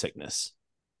 dragon sickness.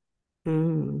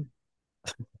 Mm.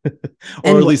 Or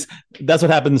And at least that's what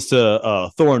happens to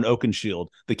Thorin Oakenshield,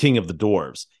 the king of the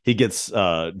dwarves. He gets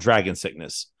dragon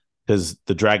sickness because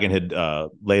the dragon had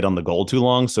laid on the gold too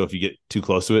long. So if you get too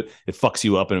close to it, it fucks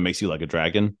you up and it makes you like a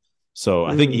dragon. So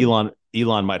I think mm.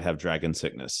 Elon might have dragon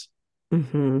sickness.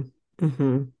 Hmm.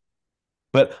 Hmm.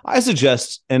 But I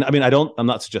suggest, and I mean, I'm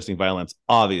not suggesting violence,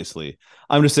 obviously.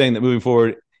 I'm just saying that moving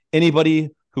forward, anybody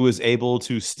who is able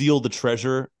to steal the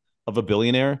treasure of a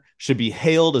billionaire should be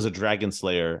hailed as a dragon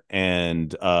slayer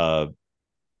and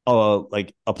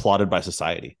like applauded by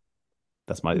society.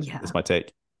 Yeah, That's my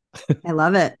take. I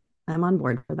love it. I'm on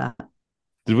board for that.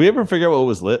 Did we ever figure out what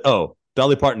was lit? Oh,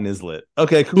 Dolly Parton is lit.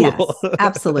 Okay, cool. Yes,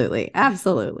 absolutely.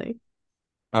 Absolutely.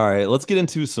 All right, let's get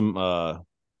into some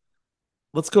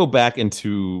let's go back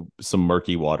into some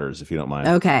murky waters if you don't mind.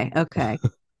 Okay. Okay.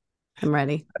 I'm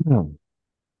ready.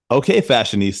 Okay,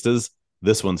 fashionistas,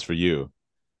 this one's for you.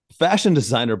 Fashion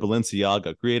designer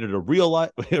Balenciaga created a real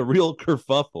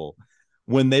kerfuffle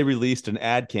when they released an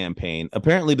ad campaign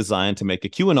apparently designed to make a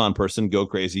QAnon person go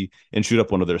crazy and shoot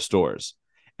up one of their stores.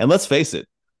 And let's face it,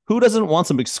 who doesn't want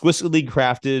some exquisitely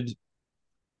crafted?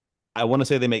 I want to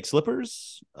say they make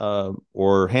slippers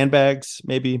or handbags,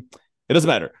 maybe. It doesn't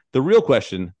matter. The real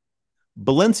question: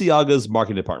 Balenciaga's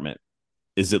marketing department,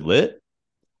 is it lit,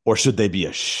 or should they be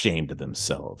ashamed of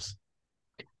themselves?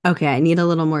 Okay. I need a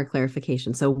little more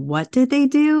clarification. So, what did they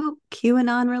do?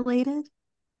 QAnon related?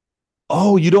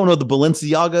 Oh, you don't know the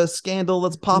Balenciaga scandal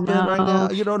that's popping right No. now?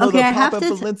 You don't know Okay, the I pop have up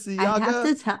to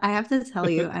Balenciaga? I have to tell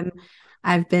you,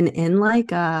 I've been in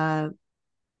like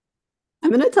I'm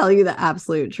going to tell you the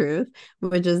absolute truth,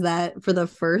 which is that for the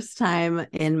first time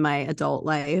in my adult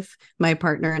life, my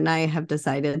partner and I have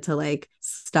decided to like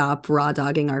stop raw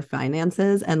dogging our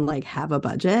finances and like have a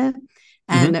budget. Mhm.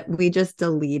 And we just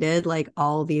deleted like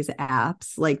all these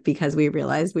apps, like because we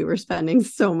realized we were spending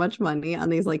so much money on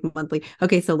these like monthly.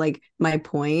 Okay, so like my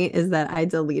point is that I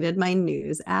deleted my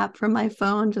news app from my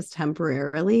phone just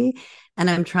temporarily, and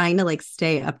I'm trying to like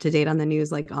stay up to date on the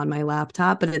news like on my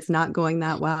laptop, but it's not going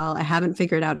that well. I haven't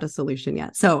figured out a solution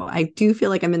yet. So I do feel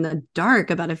like I'm in the dark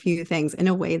about a few things in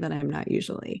a way that I'm not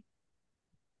usually.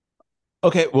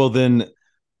 Okay, well then,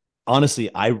 honestly,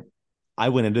 I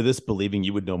went into this believing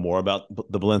you would know more about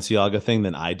the Balenciaga thing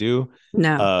than I do.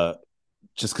 No. Uh,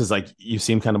 just because like you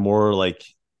seem kind of more like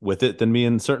with it than me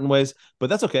in certain ways,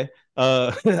 but that's okay.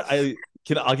 I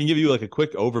can give you like a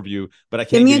quick overview, but I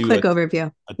Give can't me give a you quick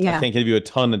overview. I Yeah, can't give you a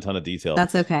ton of detail.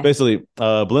 that's okay. Basically,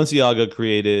 Balenciaga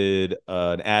created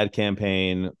an ad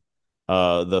campaign.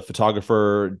 The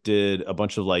photographer did a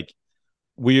bunch of like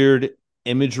weird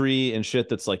imagery and shit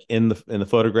that's like in the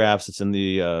photographs. It's in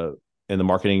the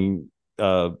marketing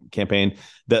campaign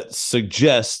that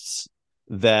suggests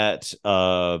that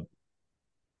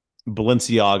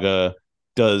Balenciaga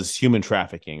does human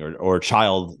trafficking or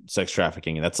child sex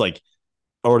trafficking, and that's like,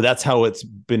 or that's how it's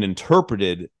been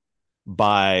interpreted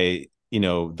by the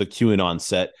QAnon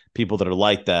set, people that are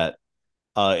like that.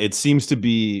 It seems to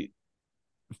be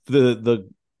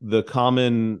the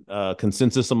common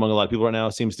consensus among a lot of people right now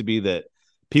seems to be that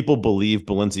people believe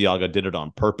Balenciaga did it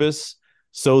on purpose,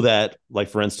 so that, like,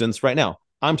 for instance, right now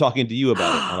I'm talking to you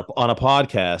about it on a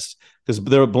podcast because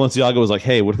Balenciaga was like,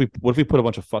 "Hey, what if we put a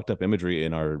bunch of fucked up imagery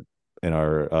in our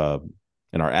uh,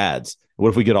 in our ads? What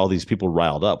if we get all these people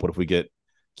riled up? What if we get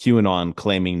QAnon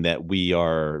claiming that we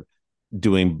are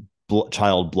doing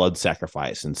child blood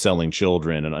sacrifice and selling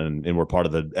children and we're part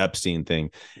of the Epstein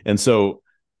thing?" And so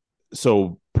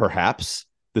perhaps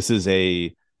this is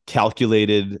a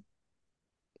calculated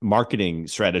marketing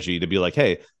strategy to be like,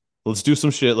 hey, let's do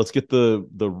some shit. Let's get the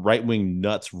right wing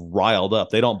nuts riled up.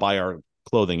 They don't buy our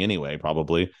clothing anyway,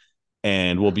 probably,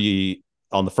 and we'll be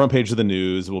on the front page of the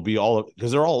news. We'll be all,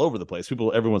 because they're all over the place.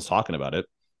 Everyone's talking about it.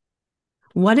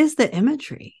 What is the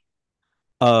imagery?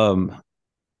 Would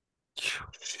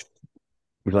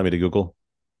you like me to Google?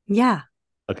 Yeah.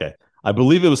 Okay. I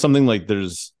believe it was something like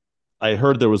I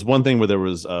heard there was one thing where there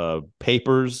was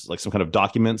papers, like some kind of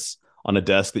documents on a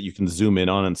desk that you can zoom in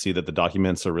on and see that the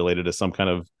documents are related to some kind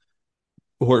of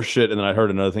horse shit. And then I heard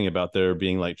another thing about there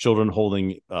being like children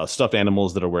holding stuffed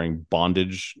animals that are wearing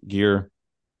bondage gear.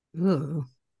 Ooh.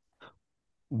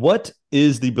 What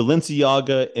is the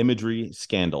Balenciaga imagery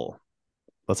scandal?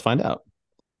 Let's find out.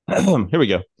 Here we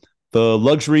go. The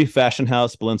luxury fashion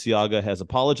house Balenciaga has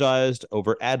apologized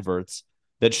over adverts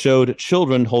that showed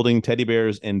children holding teddy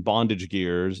bears in bondage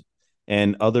gears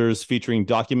and others featuring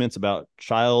documents about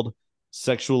child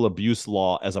sexual abuse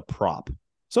law as a prop.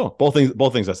 So both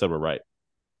things I said were right.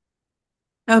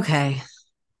 Okay. I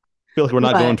feel like we're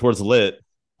not going But towards lit.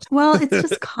 well, it's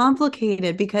just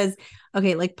complicated because,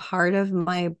 okay, like part of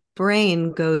my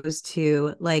brain goes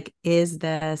to like,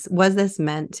 was this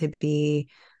meant to be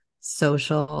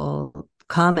social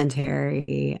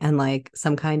commentary and like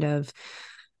some kind of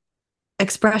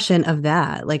expression of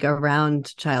that, like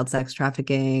around child sex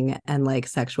trafficking and like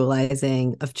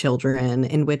sexualizing of children,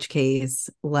 in which case,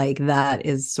 like that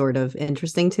is sort of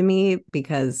interesting to me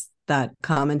because that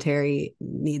commentary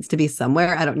needs to be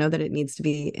somewhere. I don't know that it needs to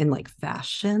be in like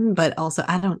fashion, but also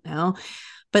I don't know.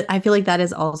 But I feel like that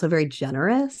is also very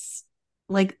generous,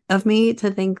 like of me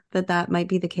to think that that might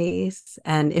be the case.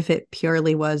 And if it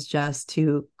purely was just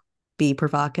to be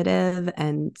provocative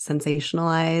and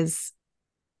sensationalize,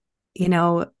 you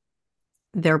know,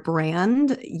 their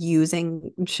brand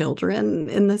using children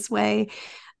in this way,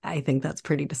 I think that's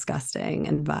pretty disgusting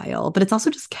and vile. But it's also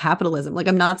just capitalism. Like,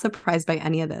 I'm not surprised by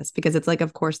any of this because it's like,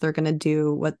 of course, they're going to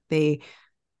do what they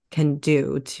can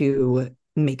do to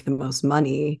make the most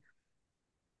money,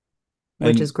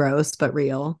 which And is gross, but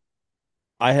real.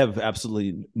 I have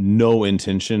absolutely no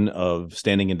intention of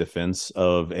standing in defense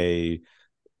of a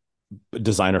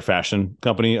designer fashion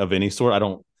company of any sort. I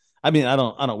don't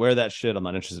wear that shit. I'm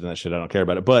not interested in that shit. I don't care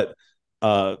about it. But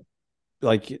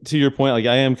like, to your point, like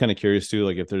I am kind of curious too,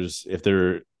 like if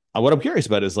there what I'm curious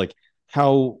about is like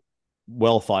how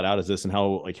well thought out is this and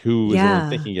how, like, who is really Yeah.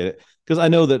 thinking it? Because I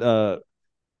know that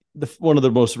one of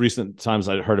the most recent times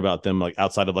I heard about them, like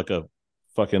outside of like a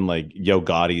fucking like Yo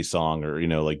Gotti song or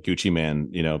like Gucci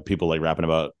Man, people like rapping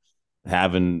about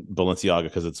having Balenciaga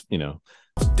because it's, you know,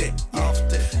 These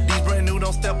brand new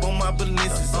don't step on my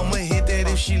Balenciagas. I'ma hit that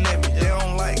if she let me. They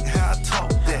don't like how I talk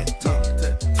that.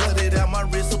 Flooded out my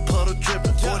wrist, a puddle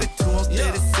dripping. 42, I'm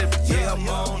steady sipping. Yeah, I'm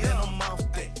on and I'm off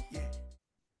that.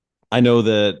 I know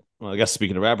that, well, I guess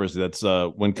speaking of rappers, that's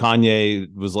when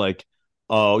Kanye was like,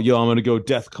 oh, yo, I'm going to go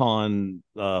DEFCON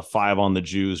 5 on the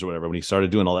Jews or whatever, when he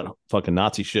started doing all that fucking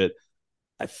Nazi shit.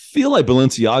 I feel like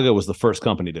Balenciaga was the first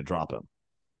company to drop him.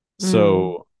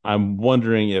 So I'm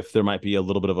wondering if there might be a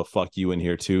little bit of a fuck you in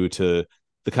here too, to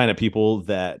the kind of people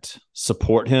that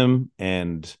support him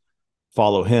and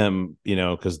follow him, you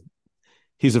know, because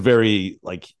he's a very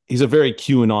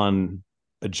QAnon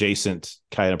adjacent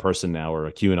kind of person now, or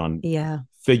a QAnon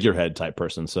figurehead type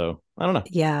person. So I don't know.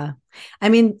 Yeah. I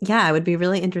mean, yeah, I would be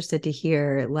really interested to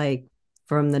hear, like,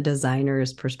 from the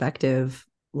designer's perspective,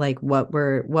 like what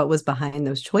was behind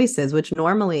those choices, which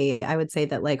normally I would say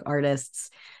that like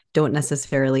artists don't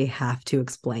necessarily have to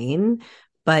explain,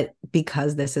 but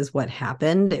because this is what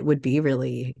happened, it would be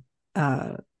really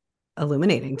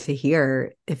illuminating to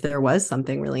hear if there was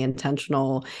something really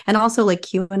intentional. And also like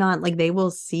QAnon, like they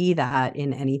will see that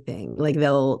in anything, like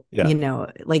they'll, you know,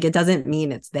 like it doesn't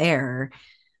mean it's there.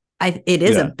 It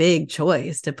is a big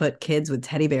choice to put kids with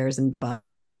teddy bears and butt,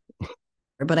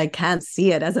 but I can't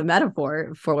see it as a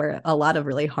metaphor for a lot of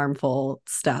really harmful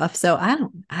stuff. So I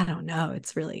don't know.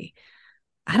 It's really,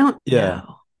 I don't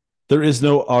know. There is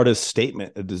no artist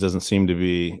statement. It doesn't seem to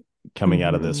be coming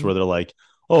out of this where they're like,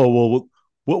 oh, well,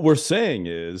 what we're saying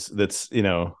is that's, you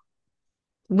know.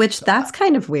 Which that's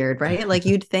kind of weird, right? Like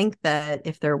you'd think that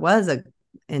if there was a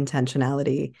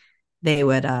intentionality, they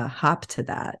would hop to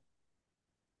that.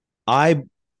 I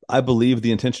believe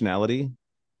the intentionality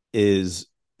is,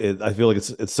 I feel like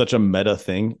it's such a meta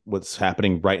thing. What's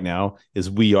happening right now is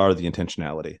we are the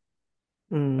intentionality.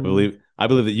 I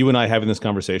believe that you and I having this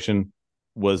conversation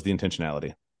was the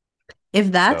intentionality.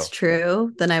 If that's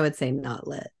true, then I would say not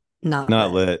lit.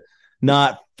 Not lit.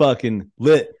 Not fucking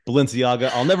lit,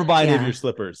 Balenciaga. I'll never buy any of your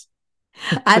slippers.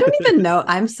 I don't even know.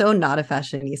 I'm so not a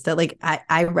fashionista. Like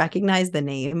I recognize the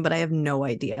name, but I have no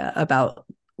idea about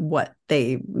what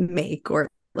they make, or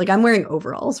like I'm wearing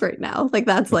overalls right now. Like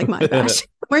that's like my fashion.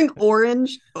 I'm wearing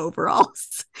orange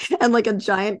overalls and like a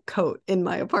giant coat in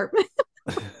my apartment.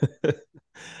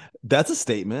 That's a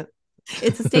statement.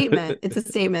 It's a statement. It's a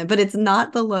statement, but it's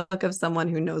not the look of someone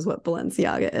who knows what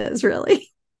Balenciaga is, really.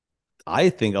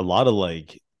 I think a lot of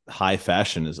like high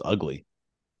fashion is ugly.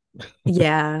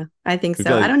 Yeah, I think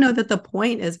so. I don't know that the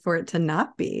point is for it to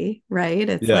not be, right?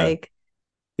 It's like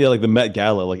the Met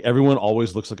Gala, like everyone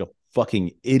always looks like a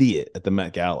fucking idiot at the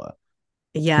Met Gala.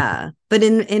 Yeah, but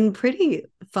in pretty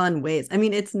fun ways. I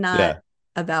mean, it's not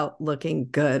about looking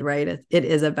good, right? It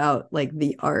is about like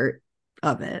the art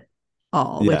of it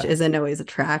all, which isn't always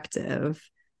attractive.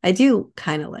 I do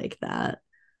kind of like that.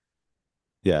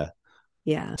 Yeah.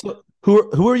 So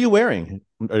who are you wearing?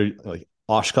 Are you like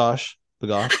Oshkosh? The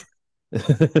gosh?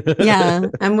 Yeah,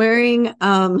 I'm wearing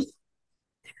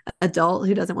adult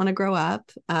who doesn't want to grow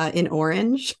up in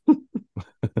orange. All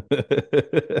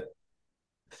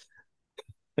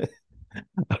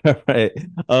right.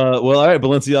 Well, all right,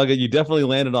 Balenciaga, you definitely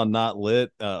landed on not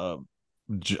lit. I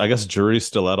guess jury's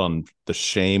still out on the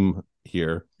shame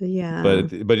here. Yeah.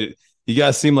 But you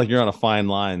guys seem like you're on a fine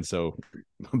line, so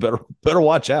better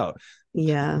watch out.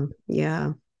 Yeah.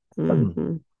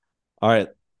 Mm-hmm. All right.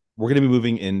 We're going to be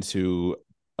moving into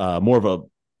more of a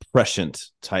prescient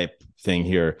type thing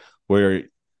here, where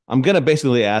I'm going to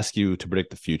basically ask you to predict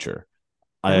the future.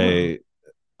 I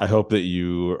hope that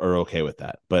you are okay with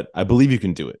that, but I believe you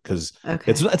can do it, because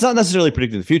it's not necessarily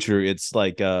predicting the future. It's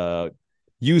like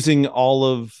using all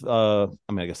of, I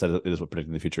mean, I guess that is what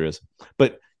predicting the future is,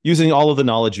 but using all of the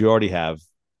knowledge you already have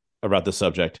about the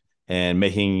subject and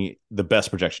making the best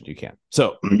projection you can.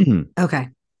 So, okay.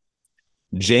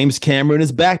 James Cameron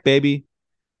is back, baby,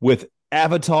 with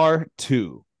Avatar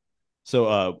 2.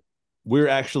 So, we're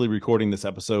actually recording this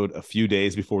episode a few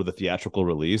days before the theatrical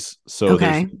release. So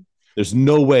there's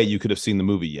no way you could have seen the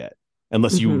movie yet,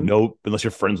 unless unless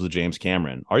you're friends with James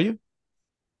Cameron. Are you?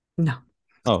 No.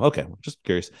 Oh, okay. Just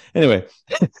curious. Anyway,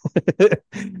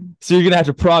 so you're going to have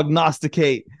to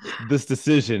prognosticate this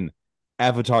decision.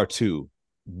 Avatar 2,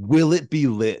 will it be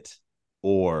lit,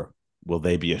 or will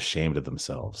they be ashamed of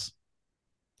themselves?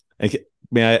 And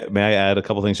may I add a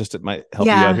couple things just that might help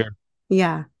you out here?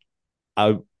 Yeah.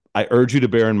 I urge you to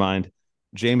bear in mind,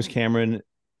 James Cameron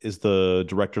is the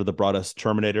director that brought us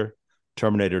Terminator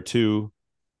 2,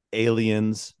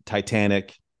 Aliens,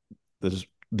 Titanic, The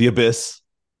Abyss,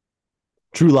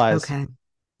 True Lies. Okay.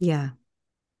 Yeah.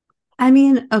 I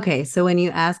mean, okay. So when you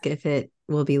ask if it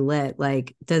will be lit,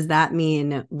 like, does that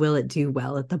mean will it do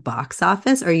well at the box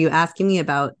office? Or are you asking me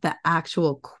about the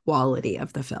actual quality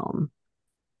of the film?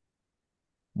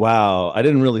 Wow, I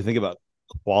didn't really think about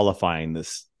qualifying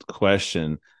this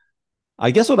question.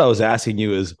 I guess what I was asking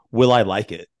you is, will I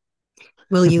like it?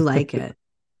 Will you like it?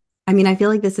 I mean, I feel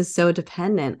like this is so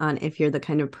dependent on if you're the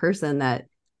kind of person that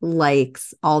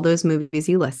likes all those movies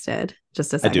you listed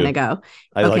just a second ago.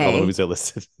 I like all the movies I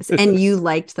listed. And you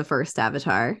liked the first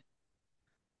Avatar.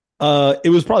 It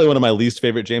was probably one of my least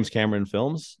favorite James Cameron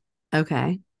films.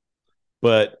 Okay.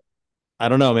 But I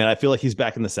don't know, man. I feel like he's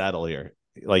back in the saddle here.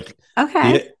 Like,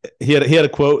 okay, he had a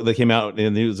quote that came out,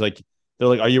 and he was like, "They're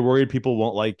like, are you worried people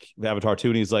won't like Avatar 2?"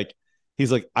 And he's like,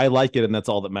 I like it, and that's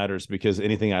all that matters, because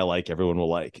anything I like, everyone will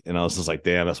like. And I was just like,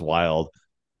 damn, that's wild.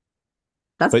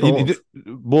 That's but bold.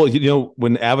 Well,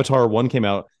 when Avatar 1 came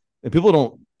out, and people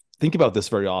don't think about this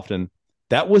very often,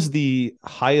 that was the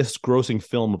highest grossing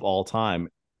film of all time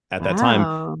at that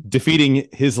time, defeating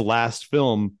his last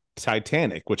film,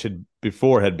 Titanic, which had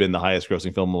been the highest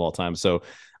grossing film of all time. So,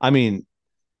 I mean,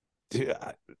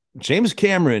 James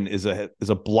Cameron is a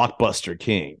blockbuster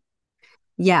king.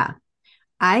 Yeah.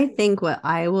 I think what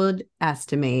I would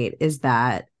estimate is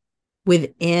that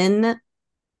within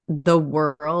the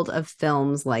world of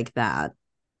films like that,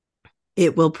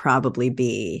 it will probably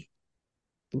be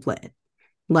lit.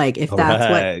 Like, if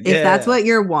that's what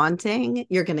you're wanting,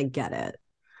 you're gonna get it.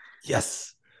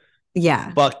 Yes.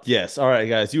 Yeah. Fuck yes. All right,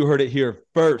 guys, you heard it here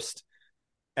first.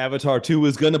 Avatar 2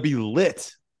 is gonna be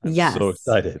lit. I'm so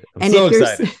excited.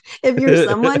 If you're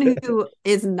someone who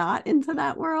is not into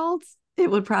that world, it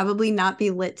would probably not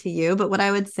be lit to you. But what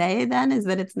I would say then is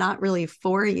that it's not really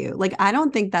for you. Like, I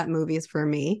don't think that movie is for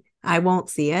me. I won't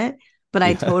see it, but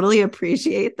I totally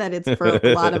appreciate that it's for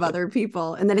a lot of other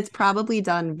people, and that it's probably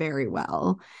done very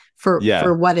well for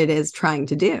what it is trying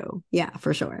to do. Yeah,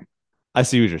 for sure. I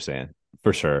see what you're saying,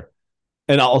 for sure.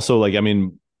 And also, like, I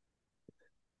mean,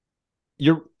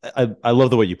 I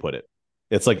love the way you put it.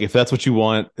 It's like, if that's what you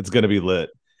want, it's going to be lit.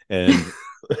 And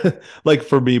like,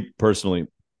 for me personally,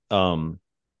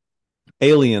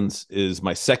 Aliens is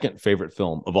my second favorite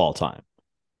film of all time.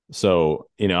 So,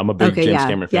 I'm a big James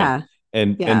Cameron fan.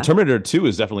 And Terminator 2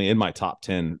 is definitely in my top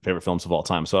 10 favorite films of all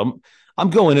time. So I'm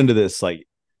going into this like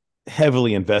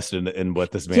heavily invested in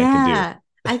what this man can do.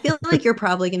 I feel like you're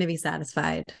probably going to be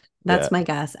satisfied. That's my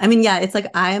guess. I mean, it's like,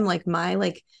 I am like, my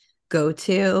like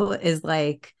go-to is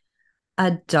like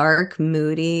a dark,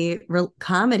 moody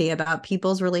comedy about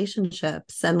people's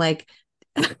relationships and like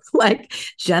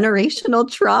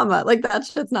generational trauma. Like, that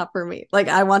shit's not for me. Like,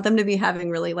 I want them to be having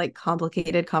really like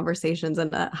complicated conversations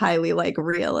in a highly like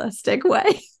realistic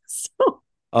way. So,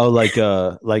 like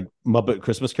Muppet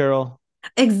Christmas Carol.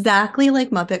 Exactly, like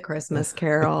Muppet Christmas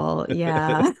Carol.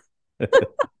 Yeah.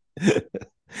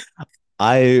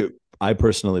 I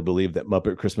personally believe that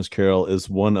Muppet Christmas Carol is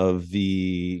one of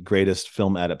the greatest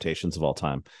film adaptations of all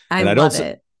time. I love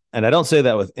it. And I don't say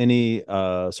that with any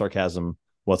sarcasm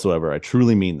whatsoever. I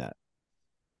truly mean that.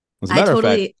 As a matter of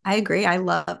fact, I agree.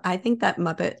 I think that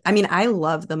Muppet, I mean, I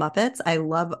love the Muppets. I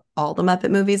love all the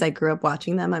Muppet movies. I grew up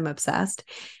watching them. I'm obsessed.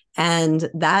 And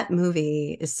that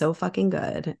movie is so fucking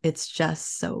good. It's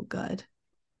just so good.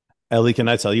 Ellie, can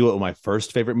I tell you what my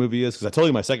first favorite movie is? Because I told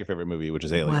you my second favorite movie, which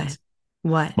is Aliens.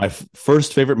 What? My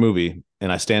first favorite movie,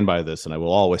 and I stand by this, and I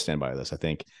will always stand by this, I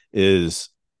think, is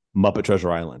Muppet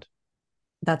Treasure Island.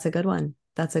 That's a good one.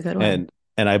 And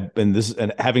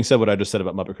having said what I just said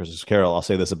about Muppet Christmas Carol, I'll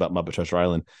say this about Muppet Treasure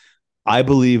Island. I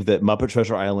believe that Muppet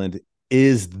Treasure Island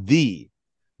is the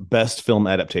best film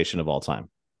adaptation of all time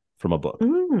from a book.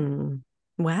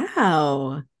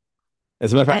 Wow.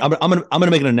 As a matter of fact, I'm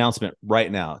gonna make an announcement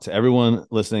right now to everyone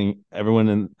listening,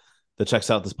 everyone that checks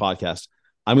out this podcast.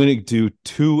 I'm going to do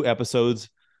 2 episodes.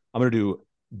 I'm going to do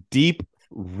deep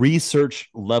research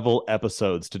level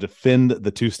episodes to defend the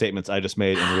 2 statements I just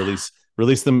made and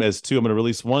release them as 2. I'm going to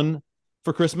release one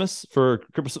for Christmas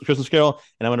Carol,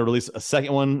 and I'm going to release a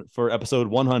second one for episode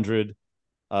 100.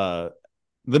 The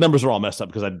numbers are all messed up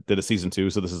because I did a season 2,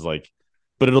 so this is like,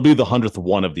 but it'll be the 100th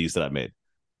one of these that I made.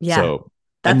 Yeah, so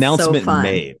announcement so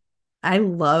made. I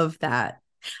love that.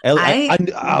 I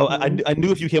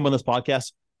knew if you came on this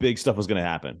podcast, big stuff was going to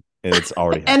happen, and it's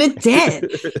already and it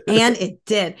did.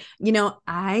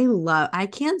 I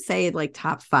can't say like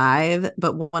top 5,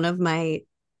 but one of my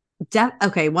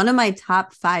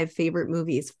top 5 favorite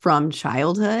movies from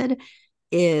childhood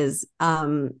is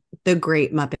The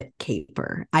Great Muppet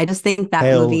Caper. I just think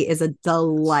that movie is a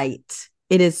delight.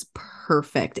 It is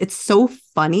perfect. It's so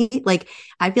funny. Like,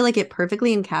 I feel like it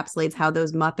perfectly encapsulates how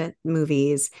those Muppet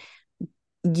movies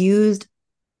used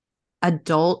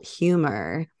adult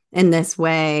humor in this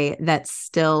way that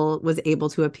still was able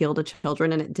to appeal to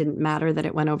children, and it didn't matter that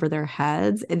it went over their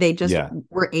heads. They just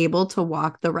were able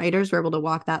to the writers were able to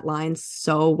walk that line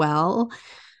so well.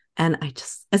 And I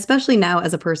just, especially now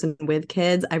as a person with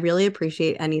kids, I really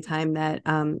appreciate any time that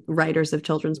writers of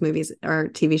children's movies or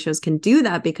TV shows can do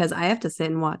that, because I have to sit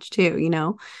and watch too, you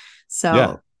know?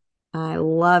 So I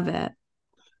love it.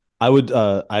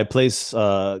 I place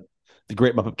The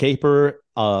Great Muppet Caper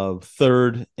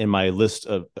third in my list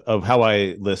of how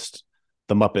I list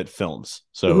the Muppet films.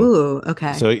 So,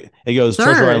 okay. So it goes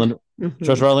third.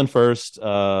 Treasure Island first,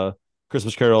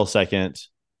 Christmas Carol second.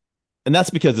 And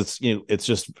that's because it's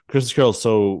just Christmas Carol is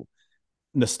so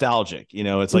nostalgic, you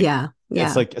know. It's like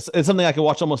it's like it's something I can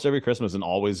watch almost every Christmas and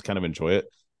always kind of enjoy it.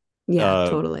 Yeah,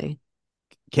 totally.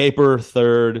 Caper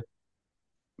third,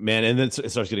 man, and then it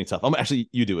starts getting tough.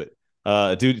 You do it.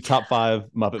 Do top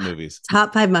 5 Muppet movies.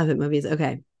 Top 5 Muppet movies.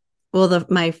 Okay. Well,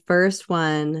 my first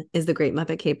one is The Great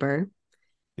Muppet Caper.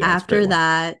 Yeah, after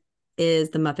that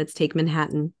is The Muppets Take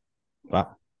Manhattan.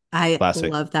 Wow. I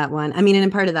love that one. I mean,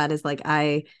 and part of that is like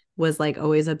I was like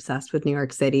always obsessed with New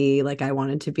York City. Like I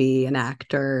wanted to be an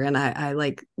actor, and I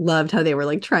like loved how they were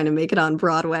like trying to make it on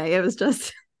Broadway. It was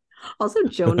just also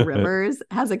Joan Rivers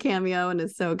has a cameo and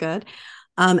is so good.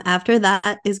 After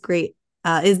that is great.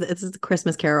 Is the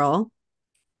Christmas Carol.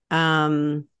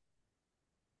 I'm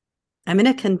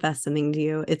gonna confess something to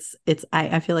you.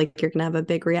 I feel like you're gonna have a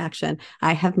big reaction.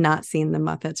 I have not seen the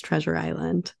Muppets Treasure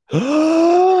Island.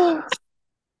 Oh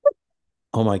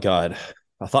my God.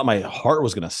 I thought my heart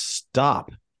was gonna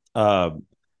stop.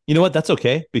 You know what? That's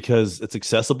okay, because it's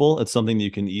accessible. It's something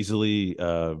you can easily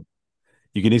get.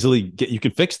 You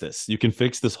can fix this. You can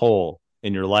fix this hole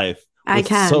in your life. I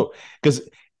can. So, because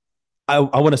I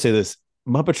want to say this,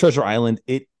 Muppet Treasure Island,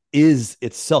 it is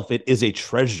a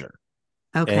treasure.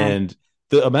 Okay. And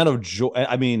the amount of joy,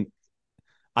 I mean,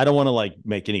 I don't want to like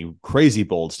make any crazy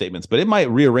bold statements, but it might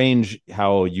rearrange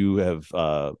how you have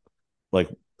like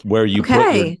where you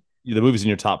put the movies in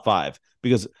your top 5.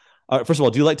 Because first of all,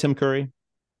 do you like Tim Curry?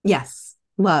 Yes,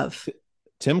 love.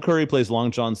 Tim Curry plays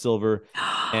Long John Silver,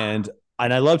 and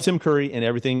I love Tim Curry and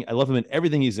everything. I love him in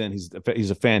everything he's in. He's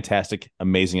a fantastic,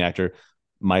 amazing actor.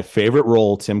 My favorite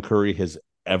role Tim Curry has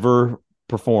ever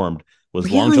performed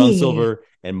was Long John Silver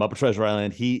and Muppet Treasure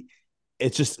Island.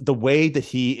 It's just the way that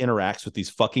he interacts with these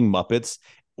fucking Muppets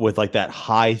with like that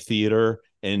high theater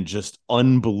and just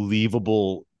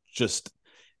unbelievable, just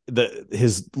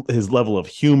his level of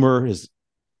humor.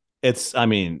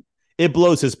 It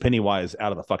blows his Pennywise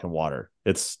out of the fucking water.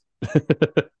 It's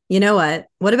you know what?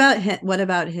 What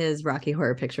about his Rocky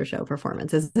Horror Picture Show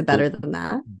performance? Is it better than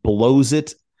that? Blows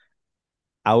it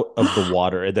out of the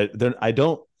water.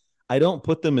 I don't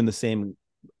put them in the same,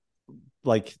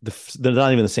 like they're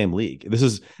not even the same league.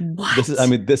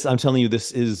 I'm telling you,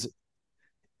 this is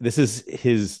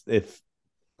his. If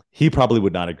he probably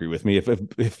would not agree with me,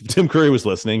 if Tim Curry was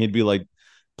listening, he'd be like,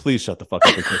 please shut the fuck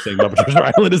up and quit saying Muppet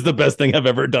Treasure Island is the best thing I've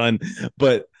ever done.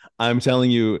 But I'm telling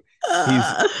you,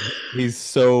 he's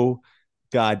so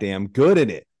goddamn good in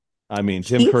it. I mean,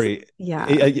 Tim Curry,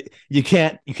 you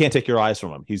can't take your eyes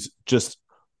from him. He's just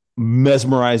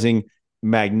mesmerizing,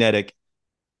 magnetic.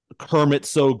 Kermit's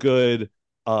so good.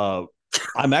 I'm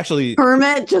actually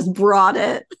Kermit just brought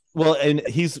it. Well, and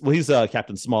he's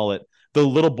Captain Smollett, the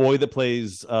little boy that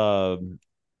plays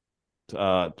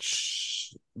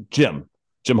Jim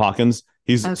Hawkins.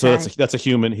 So that's a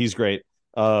human. He's great.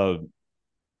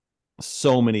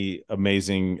 So many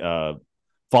amazing.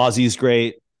 Fozzie's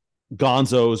great.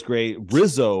 Gonzo is great.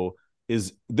 Rizzo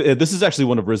this is actually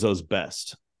one of Rizzo's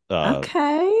best.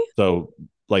 So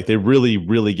like they really,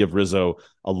 really give Rizzo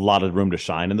a lot of room to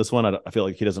shine in this one. I feel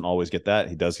like he doesn't always get that.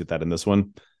 He does get that in this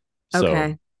one. So.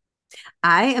 Okay.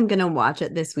 I am going to watch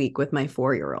it this week with my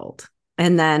 4-year-old,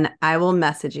 and then I will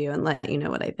message you and let you know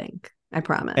what I think. I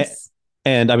promise.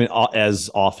 And I mean, as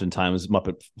oftentimes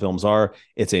Muppet films are,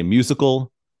 it's a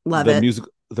musical. Love it.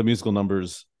 The musical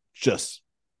numbers just,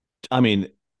 I mean,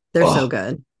 they're so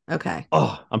good. Okay.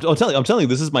 I'm telling you,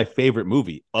 this is my favorite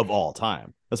movie of all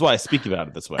time. That's why I speak about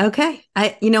it this way. Okay.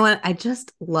 You know what? I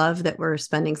just love that we're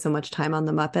spending so much time on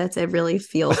the Muppets. It really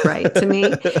feels right to me.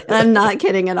 And I'm not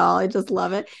kidding at all. I just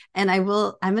love it. And I'm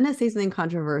going to say something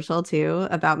controversial too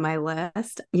about my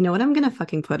list. You know what I'm going to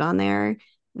fucking put on there?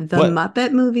 The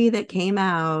Muppet movie that came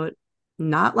out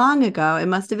not long ago. It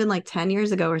must have been like 10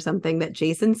 years ago or something, that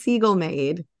Jason Segel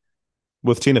made.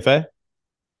 With Tina Fey?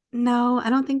 No, I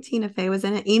don't think Tina Fey was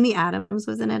in it. Amy Adams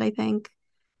was in it, I think.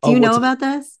 Do you know about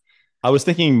this? I was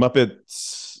thinking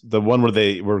Muppets, the one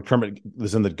where Kermit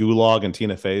was in the gulag and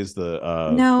Tina Fey's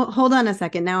the. No, hold on a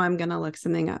second. Now I'm going to look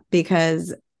something up,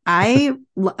 because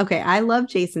Okay, I love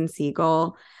Jason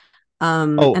Segel.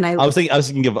 Oh, And I was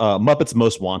thinking of Muppets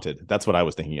Most Wanted. That's what I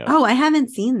was thinking of. oh, I haven't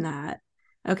seen that.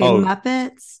 Okay, Oh,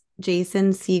 Muppets,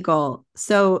 Jason Segel.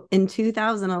 So in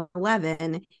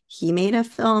 2011, he made a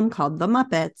film called The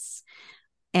Muppets,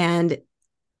 and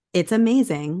it's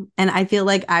amazing. And I feel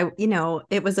like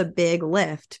it was a big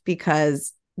lift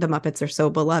because the Muppets are so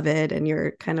beloved, and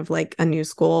you're kind of like a new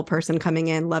school person coming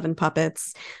in, loving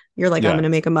puppets. You're like, I'm yeah, going to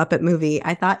make a Muppet movie.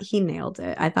 I thought he nailed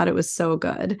it. I thought it was so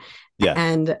good. yeah.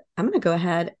 And I'm going to go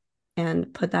ahead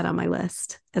and put that on my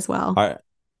list as well. All right.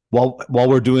 While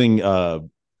we're doing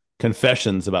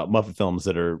confessions about Muppet films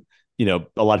that are,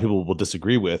 a lot of people will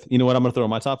disagree with. You know what I'm going to throw in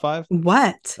my top 5?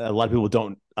 What? A lot of people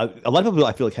don't. A lot of people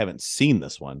I feel like haven't seen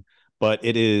this one, but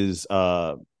it is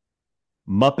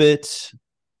Muppet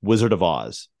Wizard of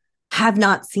Oz. Have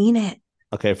not seen it.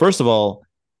 Okay, first of all,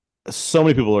 so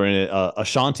many people are in it.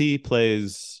 Ashanti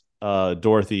plays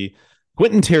Dorothy.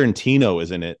 Quentin Tarantino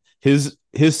is in it. His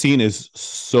scene is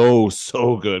so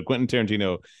good. Quentin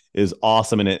Tarantino is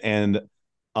awesome in it. And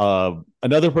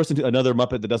another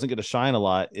Muppet that doesn't get to shine a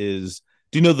lot is,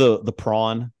 do you know the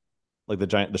prawn, like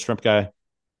the shrimp guy?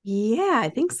 Yeah, I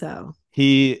think so.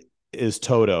 He is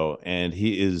Toto, and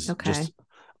he is Okay. just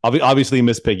obviously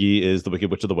Miss Piggy is the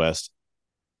Wicked Witch of the West.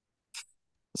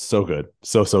 So good,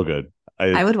 so good.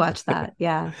 I would watch that.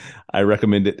 Yeah. I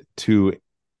recommend it to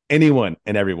anyone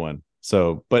and everyone.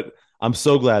 So, but I'm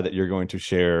so glad that you're going to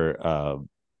share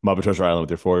Muppet Treasure Island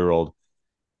with your 4-year-old.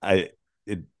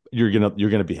 You're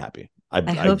gonna be happy.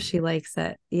 I hope she likes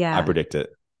it. Yeah. I predict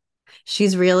it.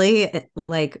 She's really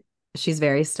she's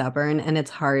very stubborn, and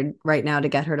it's hard right now to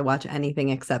get her to watch anything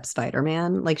except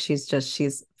Spider-Man. Like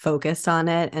she's focused on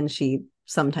it, and she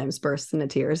sometimes bursts into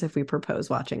tears if we propose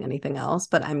watching anything else,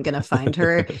 but I'm going to find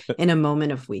her in a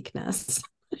moment of weakness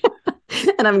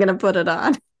and I'm going to put it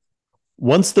on.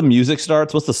 Once the music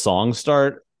starts, once the songs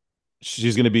start,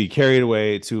 she's going to be carried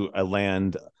away to a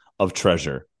land of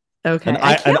treasure. Okay.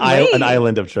 An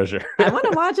island of treasure. I want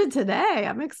to watch it today.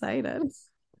 I'm excited.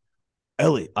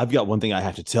 Ellie, I've got one thing I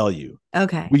have to tell you.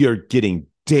 Okay. We are getting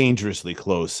dangerously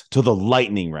close to the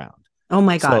lightning round. Oh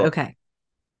my God. Okay.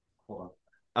 Hold on.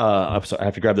 I'm sorry, I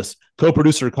have to grab this.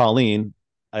 Co-producer Colleen.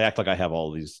 I act like I have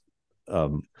all these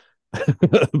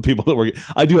people that work.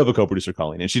 I do have a co-producer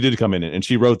Colleen, and she did come in and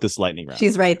she wrote this lightning round.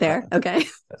 She's right there. Okay.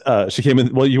 She came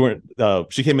in. Well, you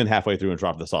weren't. She came in halfway through and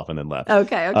dropped this off and then left.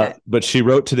 Okay. But she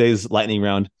wrote today's lightning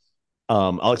round.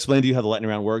 I'll explain to you how the lightning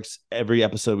round works. Every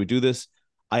episode we do this.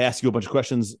 I ask you a bunch of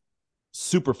questions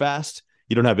super fast.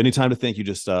 You don't have any time to think. You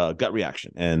just gut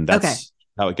reaction, and that's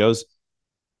how it goes.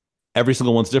 Every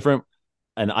single one's different.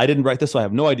 And I didn't write this, so I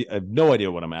have no idea. I have no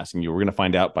idea what I'm asking you. We're going to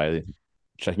find out by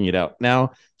checking it out.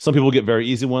 Now, some people get very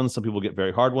easy ones. Some people get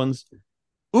very hard ones.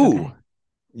 Ooh,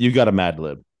 you got a Mad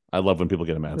Lib. I love when people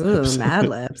get a Mad Lib. Ooh, Mad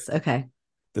Libs. Okay.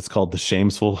 It's called The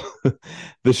Shameful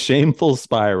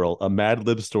Spiral, a Mad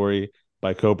Lib story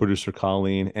by co-producer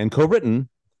Colleen and co-written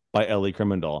by Ellie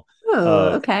Krimendahl.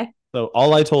 Oh, okay. So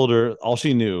all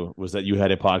she knew was that you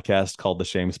had a podcast called The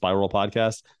Shame Spiral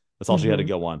Podcast. That's all she had to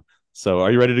go on. So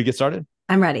are you ready to get started?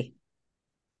 I'm ready.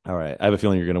 All right. I have a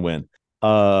feeling you're going to win.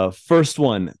 First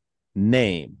one,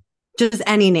 name. Just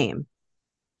any name.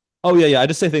 Oh, yeah. I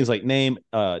just say things like name,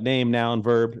 noun,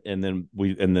 verb, and then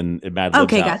it Mad Libs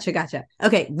Okay, out. gotcha.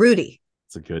 Okay, Rudy.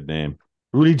 It's a good name.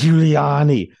 Rudy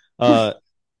Giuliani.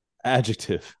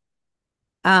 Adjective.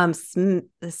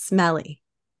 Smelly.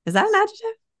 Is that an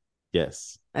adjective?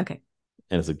 Yes. Okay.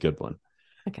 And it's a good one.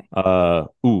 Okay.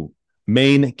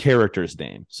 Main character's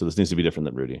name. So this needs to be different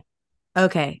than Rudy.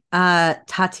 Okay.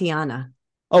 Tatiana.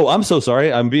 Oh, I'm so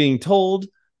sorry. I'm being told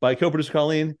by co-producer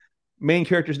Colleen, main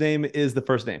character's name is the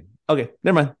first name. Okay,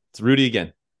 never mind. It's Rudy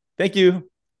again. Thank you.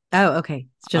 Oh, okay.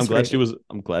 It's just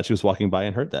I'm glad she was walking by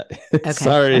and heard that. Okay.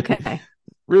 Sorry. Okay.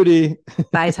 Rudy.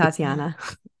 Bye, Tatiana.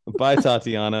 Bye,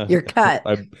 Tatiana. You're cut.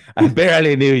 I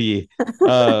barely knew ye.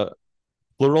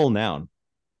 Plural noun.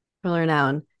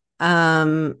 Plural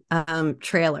noun.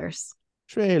 Trailers.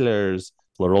 Trailers.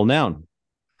 Plural noun.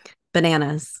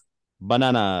 Bananas.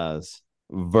 Bananas.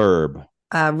 Verb.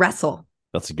 Wrestle.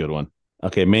 That's a good one.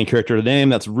 Okay, main character name.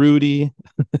 That's Rudy.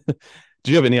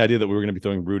 Do you have any idea that we were going to be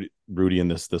throwing Rudy in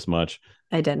this much?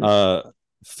 I didn't.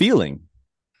 Feeling.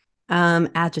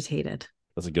 Agitated.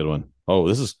 That's a good one. Oh,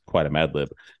 this is quite a Mad Lib.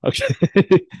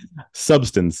 Okay.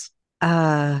 Substance.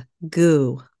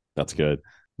 Goo. That's good.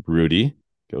 Rudy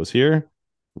goes here.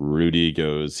 Rudy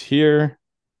goes here.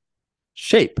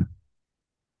 Shape.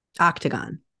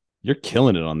 Octagon. You're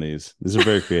killing it on these. These are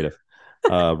very creative.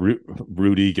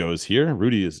 Rudy goes here.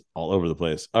 Rudy is all over the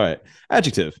place. All right.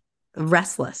 Adjective.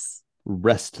 Restless.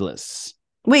 Restless.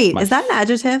 Wait, My is that an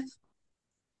adjective?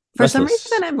 For some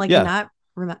restless. reason, I'm like Yeah. not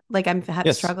like I'm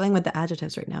Yes. struggling with the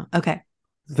adjectives right now. Okay,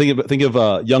 Think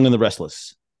of Young and the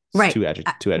Restless. It's right. two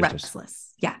adjectives.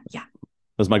 Restless. Yeah, yeah, It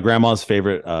was my grandma's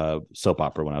favorite soap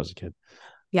opera when I was a kid.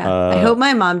 yeah. I hope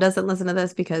my mom doesn't listen to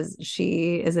this because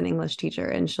she is an English teacher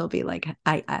and she'll be like,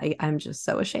 I'm just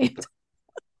so ashamed.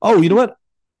 Oh, you know what?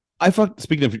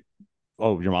 Speaking of,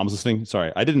 oh, your mom's listening.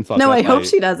 Sorry, I didn't fuck No, up. I hope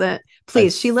she doesn't.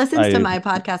 Please, she listens to I- my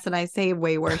podcast and I say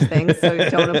way worse things, so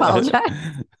don't apologize.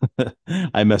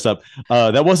 I messed up.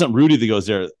 That wasn't Rudy that goes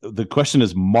there. The question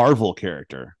is Marvel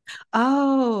character.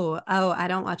 Oh, I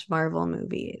don't watch Marvel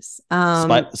movies.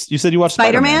 You said you watched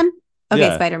Spider-Man? Okay,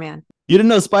 Yeah. Spider-Man. You didn't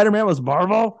know Spider-Man was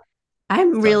Marvel?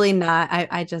 I'm really not.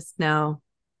 I just know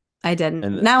I didn't.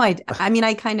 And- Now I mean,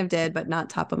 I kind of did, but not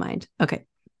top of mind. Okay.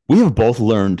 We have both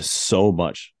learned so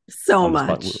much. So on this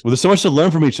much. Well, there's so much to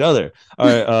learn from each other. All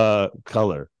right.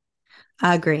 Color.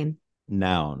 Green.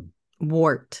 Noun.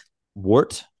 Wart.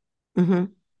 Wart. Mm-hmm.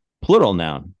 Plural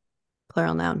noun.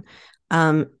 Plural noun.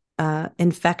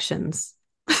 Infections.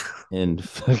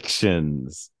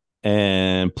 Infections.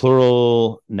 And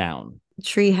plural noun.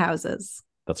 Tree houses.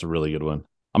 That's a really good one.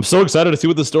 I'm so excited to see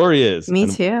what the story is. Me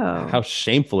and too. How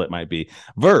shameful it might be.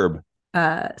 Verb.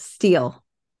 Steal.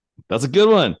 That's a good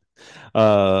one.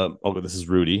 This is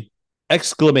Rudy.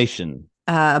 Exclamation.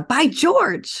 By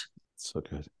George. So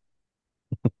good.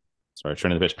 Sorry,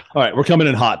 turning the pitch. All right, we're coming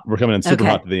in hot. We're coming in super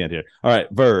hot to the end here. All right,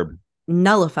 verb.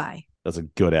 Nullify. That's a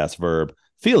good ass verb.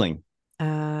 Feeling.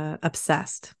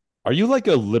 Obsessed. Are you like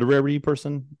a literary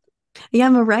person? Yeah,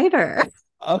 I'm a writer.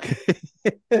 Okay.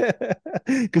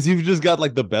 Because you've just got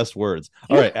like the best words.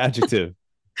 All right, adjective.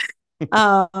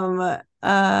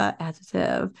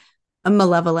 Adjective.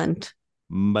 Malevolent.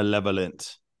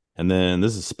 Malevolent. And then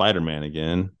this is Spider-Man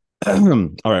again.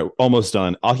 All right, almost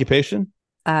done. Occupation.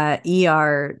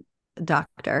 ER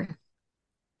doctor.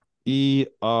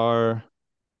 ER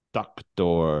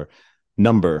doctor.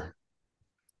 Number.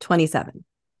 27.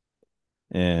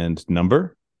 And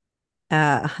number.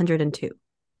 102.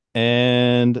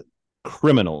 And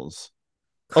criminals.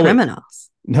 Criminals.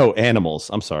 No, animals.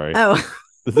 I'm sorry. Oh.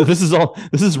 This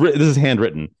is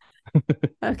handwritten.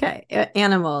 Okay.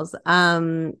 Animals.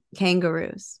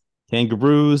 Kangaroos.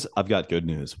 Kangaroos. I've got good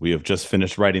news. We have just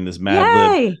finished writing this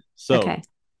Mad Lib. So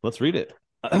let's read it.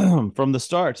 From the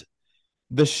start.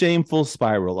 The Shameful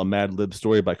Spiral, a Mad Lib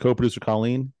story by co-producer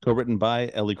Colleen, co-written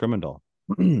by Ellie Krimendahl.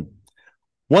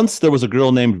 Once there was a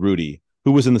girl named Rudy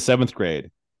who was in the 7th grade,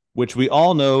 which we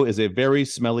all know is a very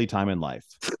smelly time in life.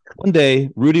 One day,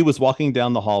 Rudy was walking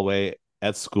down the hallway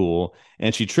at school,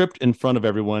 and she tripped in front of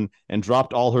everyone and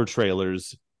dropped all her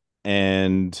trailers.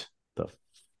 And the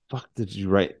fuck did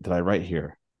I write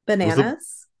here?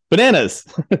 Bananas. Bananas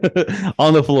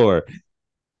on the floor.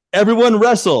 Everyone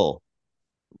wrestle.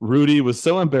 Rudy was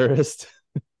so embarrassed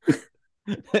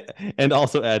and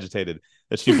also agitated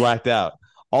that she blacked out.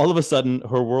 All of a sudden,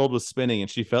 her world was spinning and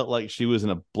she felt like she was in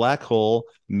a black hole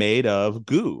made of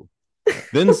goo.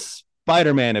 Then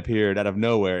Spider-Man appeared out of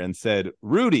nowhere and said,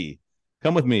 Rudy,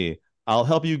 come with me. I'll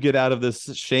help you get out of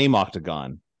this shame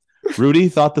octagon. Rudy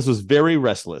thought this was very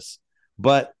restless,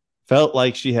 but felt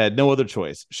like she had no other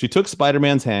choice. She took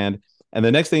Spider-Man's hand, and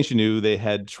the next thing she knew, they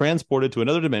had transported to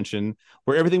another dimension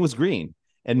where everything was green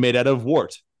and made out of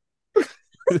wart.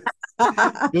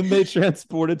 Then they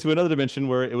transported to another dimension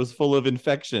where it was full of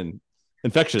infections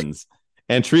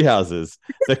and tree houses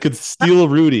that could steal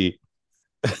Rudy.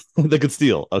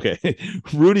 Okay.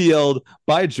 Rudy yelled,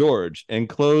 "By George," and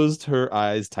closed her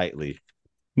eyes tightly.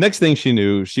 Next thing she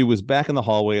knew, she was back in the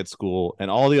hallway at school, and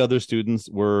all the other students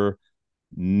were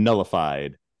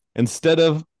nullified. Instead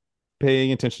of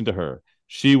paying attention to her,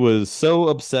 she was so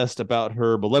obsessed about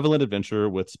her malevolent adventure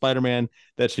with Spider-Man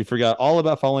that she forgot all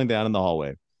about falling down in the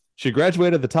hallway. She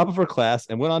graduated at the top of her class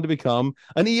and went on to become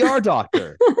an ER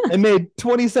doctor and made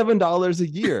 $27 a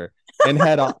year and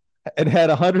had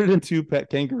 102 pet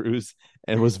kangaroos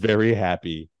and was very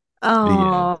happy.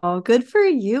 Oh, good for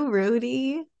you,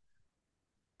 Rudy.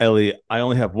 Ellie, I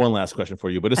only have one last question for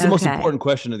you, but it's the most important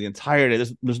question of the entire day.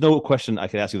 There's no question I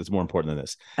could ask you that's more important than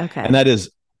this. Okay. And that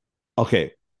is,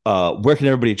 where can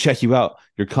everybody check you out?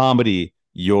 Your comedy,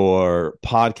 your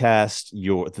podcast,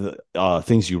 the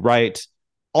things you write,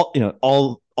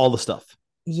 all the stuff.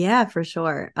 Yeah, for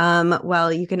sure.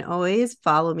 Well, you can always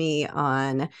follow me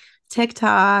on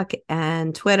TikTok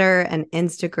and Twitter and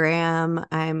Instagram.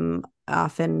 I'm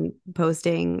often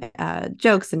posting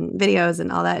jokes and videos and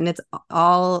all that, and it's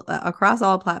all across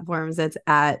all platforms. It's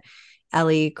at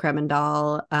Ellie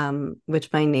Krimendahl,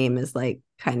 which my name is like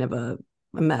kind of a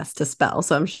mess to spell,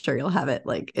 so I'm sure you'll have it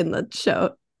like in the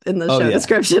show in the Oh, show yeah.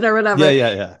 description or whatever.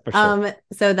 Yeah, for sure.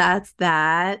 So that's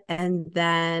that. And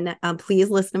then please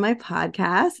listen to my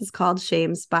podcast. It's called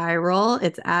Shame Spiral.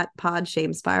 It's at Pod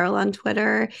Shame Spiral on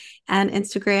Twitter and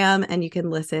Instagram. And you can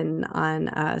listen on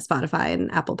Spotify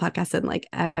and Apple Podcasts and like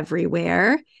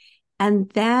everywhere. And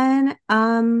then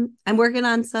I'm working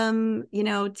on some,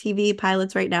 TV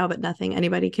pilots right now, but nothing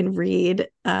anybody can read,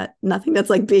 nothing that's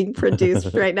like being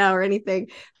produced right now or anything.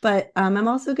 But I'm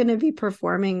also going to be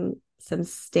performing some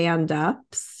stand-up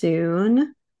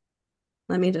soon.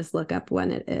 Let me just look up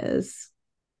when it is.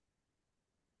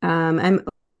 I'm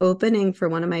opening for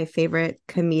one of my favorite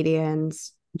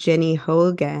comedians, Jenny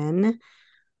Hogan,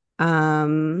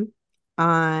 on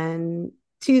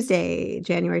Tuesday,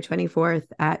 January 24th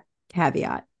at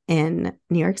Caveat in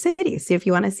New York City. So if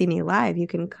you want to see me live, you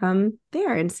can come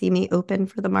there and see me open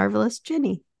for the marvelous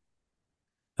Jenny.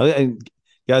 Okay, and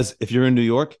guys, if you're in New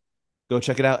York, go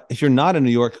check it out. If you're not in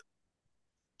New York,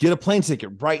 get a plane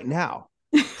ticket right now.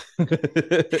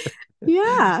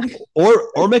 Yeah.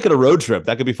 Or make it a road trip.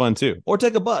 That could be fun too. Or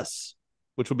take a bus,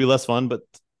 which would be less fun, but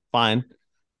fine.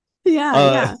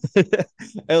 Yeah.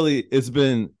 Ellie, it's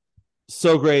been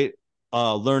so great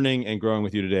learning and growing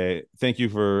with you today. Thank you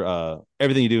for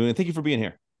everything you do, and thank you for being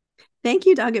here. Thank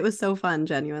you, Doug. It was so fun,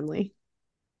 genuinely.